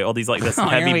 By the way, all these like this Oh,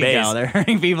 heavy here we bass. go. They're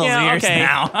hurting people's ears okay.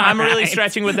 now. I'm really Alright.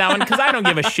 stretching with that one because I don't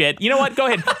give a shit. You know what? Go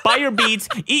ahead, buy your Beats,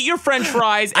 eat your French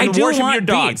fries, I and do worship want your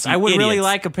dogs. Beats. you I would really idiots.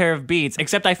 like a pair of Beats,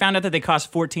 except I found out that they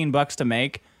cost $14 to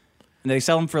make. And they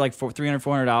sell them for like $300,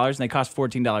 $400, and they cost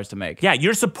 $14 to make. Yeah,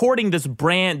 you're supporting this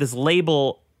brand, this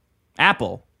label.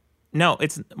 Apple. No,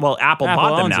 Apple Apple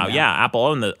bought them owns now. them now. Yeah,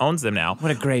 Apple owns them now. What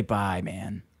a great buy,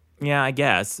 man. Yeah, I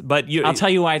guess. But I'll tell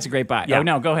you why it's a great buy. Yeah. Oh,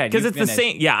 no, go ahead. Because You it's the finish.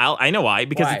 same. Yeah, I know why.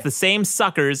 Because Why? it's the same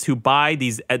suckers who buy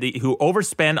these, who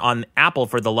overspend on Apple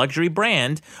for the luxury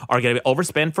brand are going to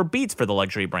overspend for Beats for the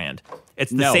luxury brand. It's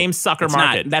the No, same sucker it's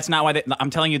market. Not. That's not why. I'm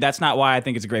telling you, that's not why I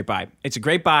think it's a great buy. It's a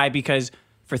great buy because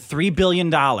for $3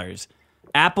 billion,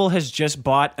 Apple has just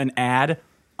bought an ad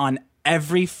on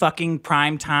every fucking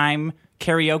primetime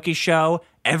karaoke show,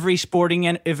 every sporting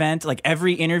event, like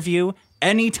every interview,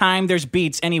 anytime there's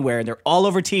Beats anywhere, they're all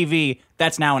over TV,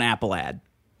 that's now an Apple ad.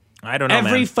 I don't know,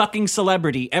 Every man. fucking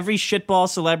celebrity, every shitball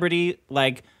celebrity,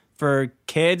 like for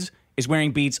kids, is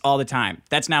wearing Beats all the time.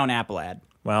 That's now an Apple ad.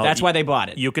 Well, that's why they bought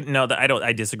it. You could no, that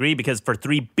I disagree because for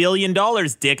 $3 billion,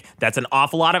 Dick, that's an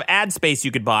awful lot of ad space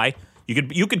you could buy.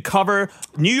 You could cover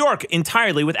New York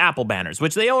entirely with Apple banners,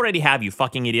 which they already have. You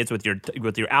fucking idiots with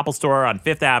your Apple store on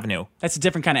Fifth Avenue. That's a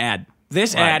different kind of ad.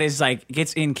 This Right. ad is like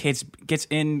gets in kids'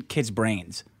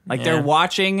 brains. Like they're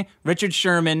watching Richard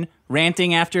Sherman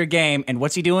ranting after a game, and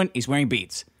what's he doing? He's wearing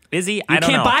Beats. Is he? You I don't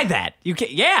can't know. buy that. You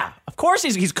can't. Yeah, of course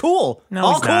he's cool. No,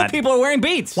 all he's cool not. people are wearing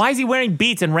Beats. Why is he wearing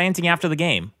Beats and ranting after the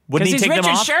game? Wouldn't he Because take he's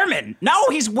them Richard off? Sherman. No,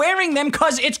 he's wearing them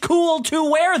because it's cool to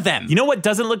wear them. You know what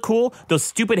doesn't look cool? Those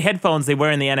stupid headphones they wear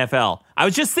in the NFL. I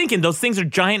was just thinking those things are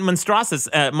giant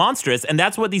monstrous, and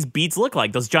that's what these Beats look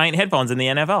like, those giant headphones in the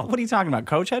NFL. What are you talking about?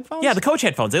 Coach headphones? Yeah, the coach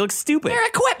headphones. They look stupid. They're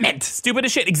equipment. Stupid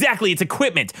as shit. Exactly, it's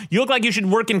equipment. You look like you should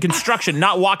work in construction,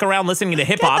 not walk around listening to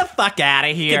hip-hop. Get the fuck out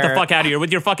of here. Get the fuck out of here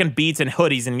with your fucking Beats and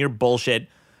hoodies and your bullshit.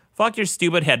 Fuck your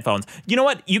stupid headphones. You know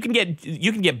what? You can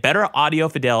get better audio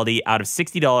fidelity out of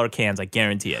 $60 cans. I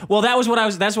guarantee it. Well, that's what I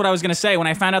was gonna say. When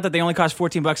I found out that they only cost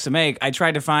 $14 to make, I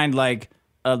tried to find like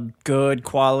a good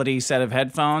quality set of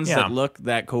headphones Yeah. that look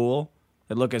that cool,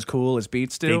 that look as cool as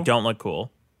Beats do. They don't look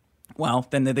cool. Well,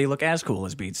 then they look as cool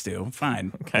as Beats do.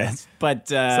 Fine. Okay. But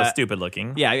So stupid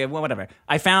looking. yeah, well, whatever.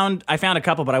 I found a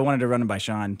couple, but I wanted to run them by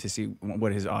Sean to see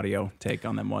what his audio take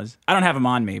on them was. I don't have them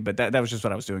on me, but that was just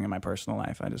what I was doing in my personal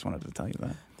life. I just wanted to tell you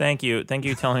that. Thank you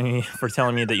telling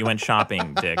me that you went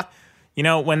shopping, Dick. You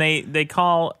know, when they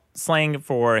call slang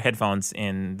for headphones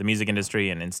in the music industry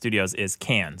and in studios is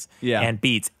cans. Yeah. And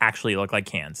Beats actually look like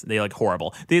cans. They look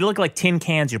horrible. They look like tin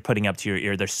cans you're putting up to your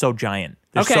ear. They're so giant.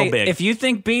 They're Okay, so big. if you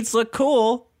think Beats look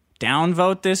cool,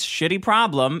 downvote this shitty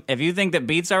problem. If you think that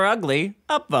Beats are ugly,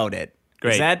 upvote it.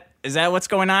 Great. Is that what's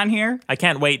going on here? I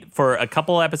can't wait for a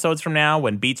couple episodes from now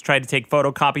when Beats tried to take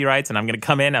photo copyrights, and I'm going to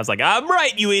come in. I was like, I'm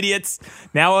right, you idiots.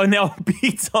 Now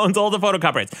Beats owns all the photo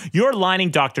copyrights. You're lining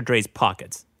Dr. Dre's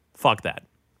pockets. Fuck that.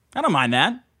 I don't mind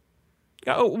that.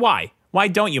 Why? Why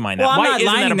don't you mind that? Well, I'm Why not isn't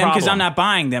that lining a them because problem? I'm not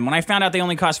buying them. When I found out they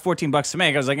only cost $14 to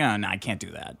make, I was like, oh, no, I can't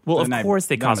do that. Well, Then of course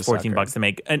they then I'm cost a $14 sucker. to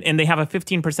make, and they have a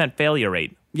 15% failure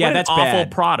rate. Yeah, What that's an awful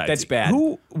bad. product. That's bad.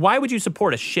 Why would you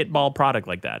support a shitball product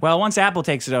like that? Well, once Apple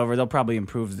takes it over, they'll probably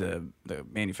improve the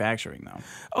manufacturing, though.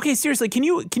 Okay, seriously, can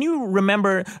you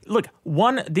remember? Look,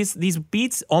 these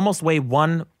Beats almost weigh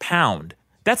 1 pound.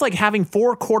 That's like having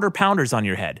 4 quarter-pounders on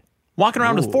your head. Walking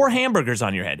around with 4 hamburgers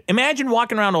on your head. Imagine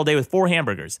walking around all day with 4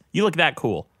 hamburgers. You look that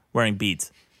cool wearing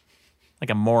Beats, like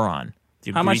a moron.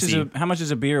 How much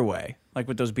does a beer weigh? Like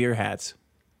with those beer hats?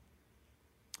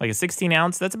 Like a 16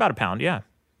 ounce? That's about a pound. Yeah.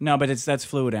 No, but that's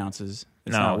fluid ounces.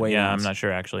 It's not weight yeah, ounce. I'm not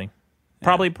sure actually.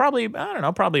 Probably I don't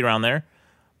know, probably around there.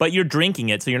 But you're drinking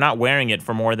it, so you're not wearing it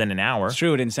for more than an hour. It's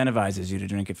true. It incentivizes you to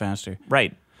drink it faster.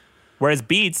 Right. Whereas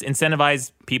Beats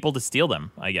incentivize people to steal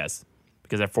them, I guess,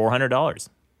 because they're $400.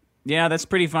 Yeah, that's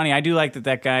pretty funny. I do like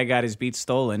that guy got his Beats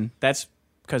stolen. That's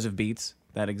because of Beats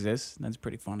that exists. That's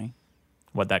pretty funny.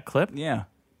 What, that clip? Yeah.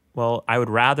 Well, I would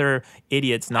rather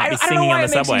idiots not be I don't know singing why on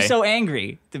the it makes subway. you so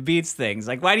angry, the Beats things.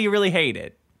 Like, why do you really hate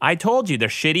it? I told you, they're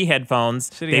shitty headphones.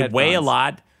 They weigh a headphones.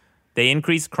 lot. They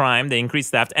increase crime. They increase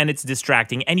theft. And it's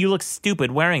distracting. And you look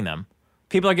stupid wearing them.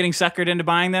 People are getting suckered into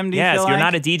buying them, do you Yes, feel you're like?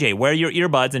 not a DJ. Wear your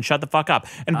earbuds and shut the fuck up.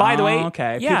 And by the way...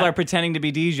 okay. Yeah, People are pretending to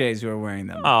be DJs who are wearing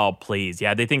them. oh, please.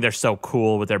 Yeah, they think they're so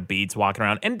cool with their Beats walking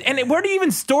around. And where do you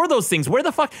even store those things? Where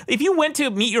the fuck? If you went to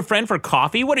meet your friend for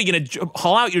coffee, what are you going to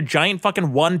haul out your giant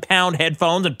fucking 1 pound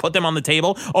headphones and put them on the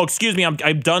table? Oh, excuse me, I'm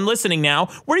done listening now.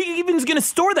 Where are you even going to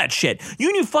store that shit? You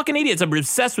and you fucking idiots are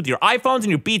obsessed with your iPhones and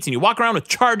your Beats, and you walk around with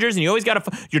chargers, and you always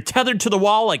you're tethered to the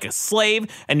wall like a slave,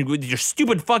 and with your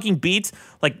stupid fucking Beats,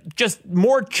 like just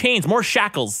more chains, more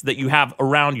shackles that you have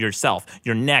around yourself,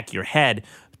 your neck, your head.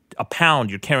 A pound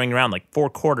you're carrying around like 4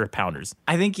 quarter-pounders.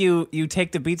 I think you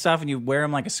take the Beats off and you wear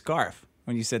them like a scarf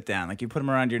when you sit down. Like you put them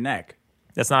around your neck.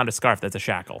 That's not a scarf, that's a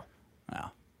shackle.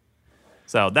 Wow.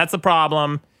 So that's the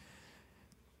problem.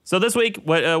 So this week,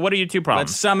 what are your 2 Let's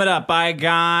problems? sum it up. I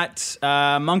got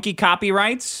monkey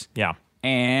copyrights Yeah.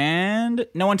 and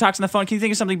no one talks on the phone. Can you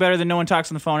think of something better than no one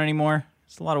talks on the phone anymore?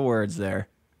 There's a lot of words there.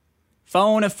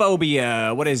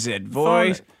 Phonophobia. What is it?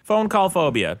 Voice. Phone call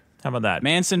phobia. How about that?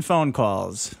 Manson phone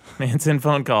calls. Manson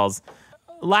phone calls.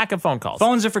 Lack of phone calls.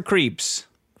 Phones are for creeps.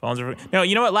 Phones are no,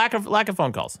 you know what? Lack of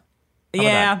phone calls. about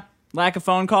Yeah. Lack of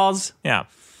phone calls. Yeah.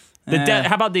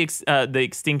 How about the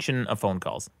extinction of phone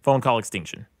calls? Phone call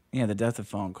extinction. Yeah, the death of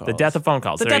phone calls. The death of phone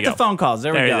calls. The There you death go. of phone calls.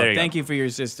 There we go. There you Thank you for your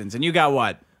assistance. And you got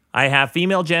what? I have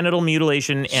female genital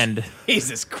mutilation and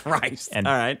Jesus Christ. and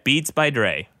All right. Beats by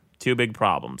Dre. 2 big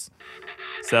problems.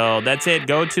 So that's it.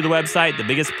 Go to the website,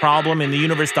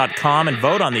 thebiggestproblemintheuniverse.com, and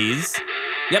vote on these.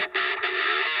 Yep.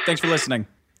 Thanks for listening.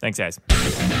 Thanks, guys.